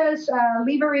like us,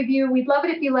 leave a review. We'd love it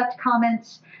if you left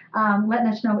comments, letting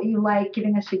us know what you like,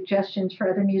 giving us suggestions for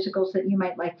other musicals that you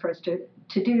might like for us to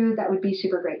do. That would be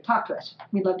super great. Talk to us.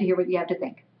 We'd love to hear what you have to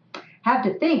think. Have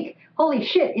to think. Holy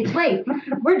shit, it's late.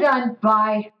 We're done.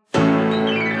 Bye. We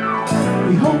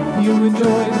hope you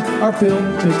enjoyed our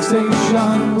film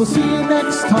fixation. We'll see you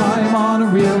next time on A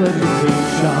Real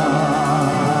Education.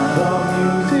 The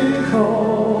music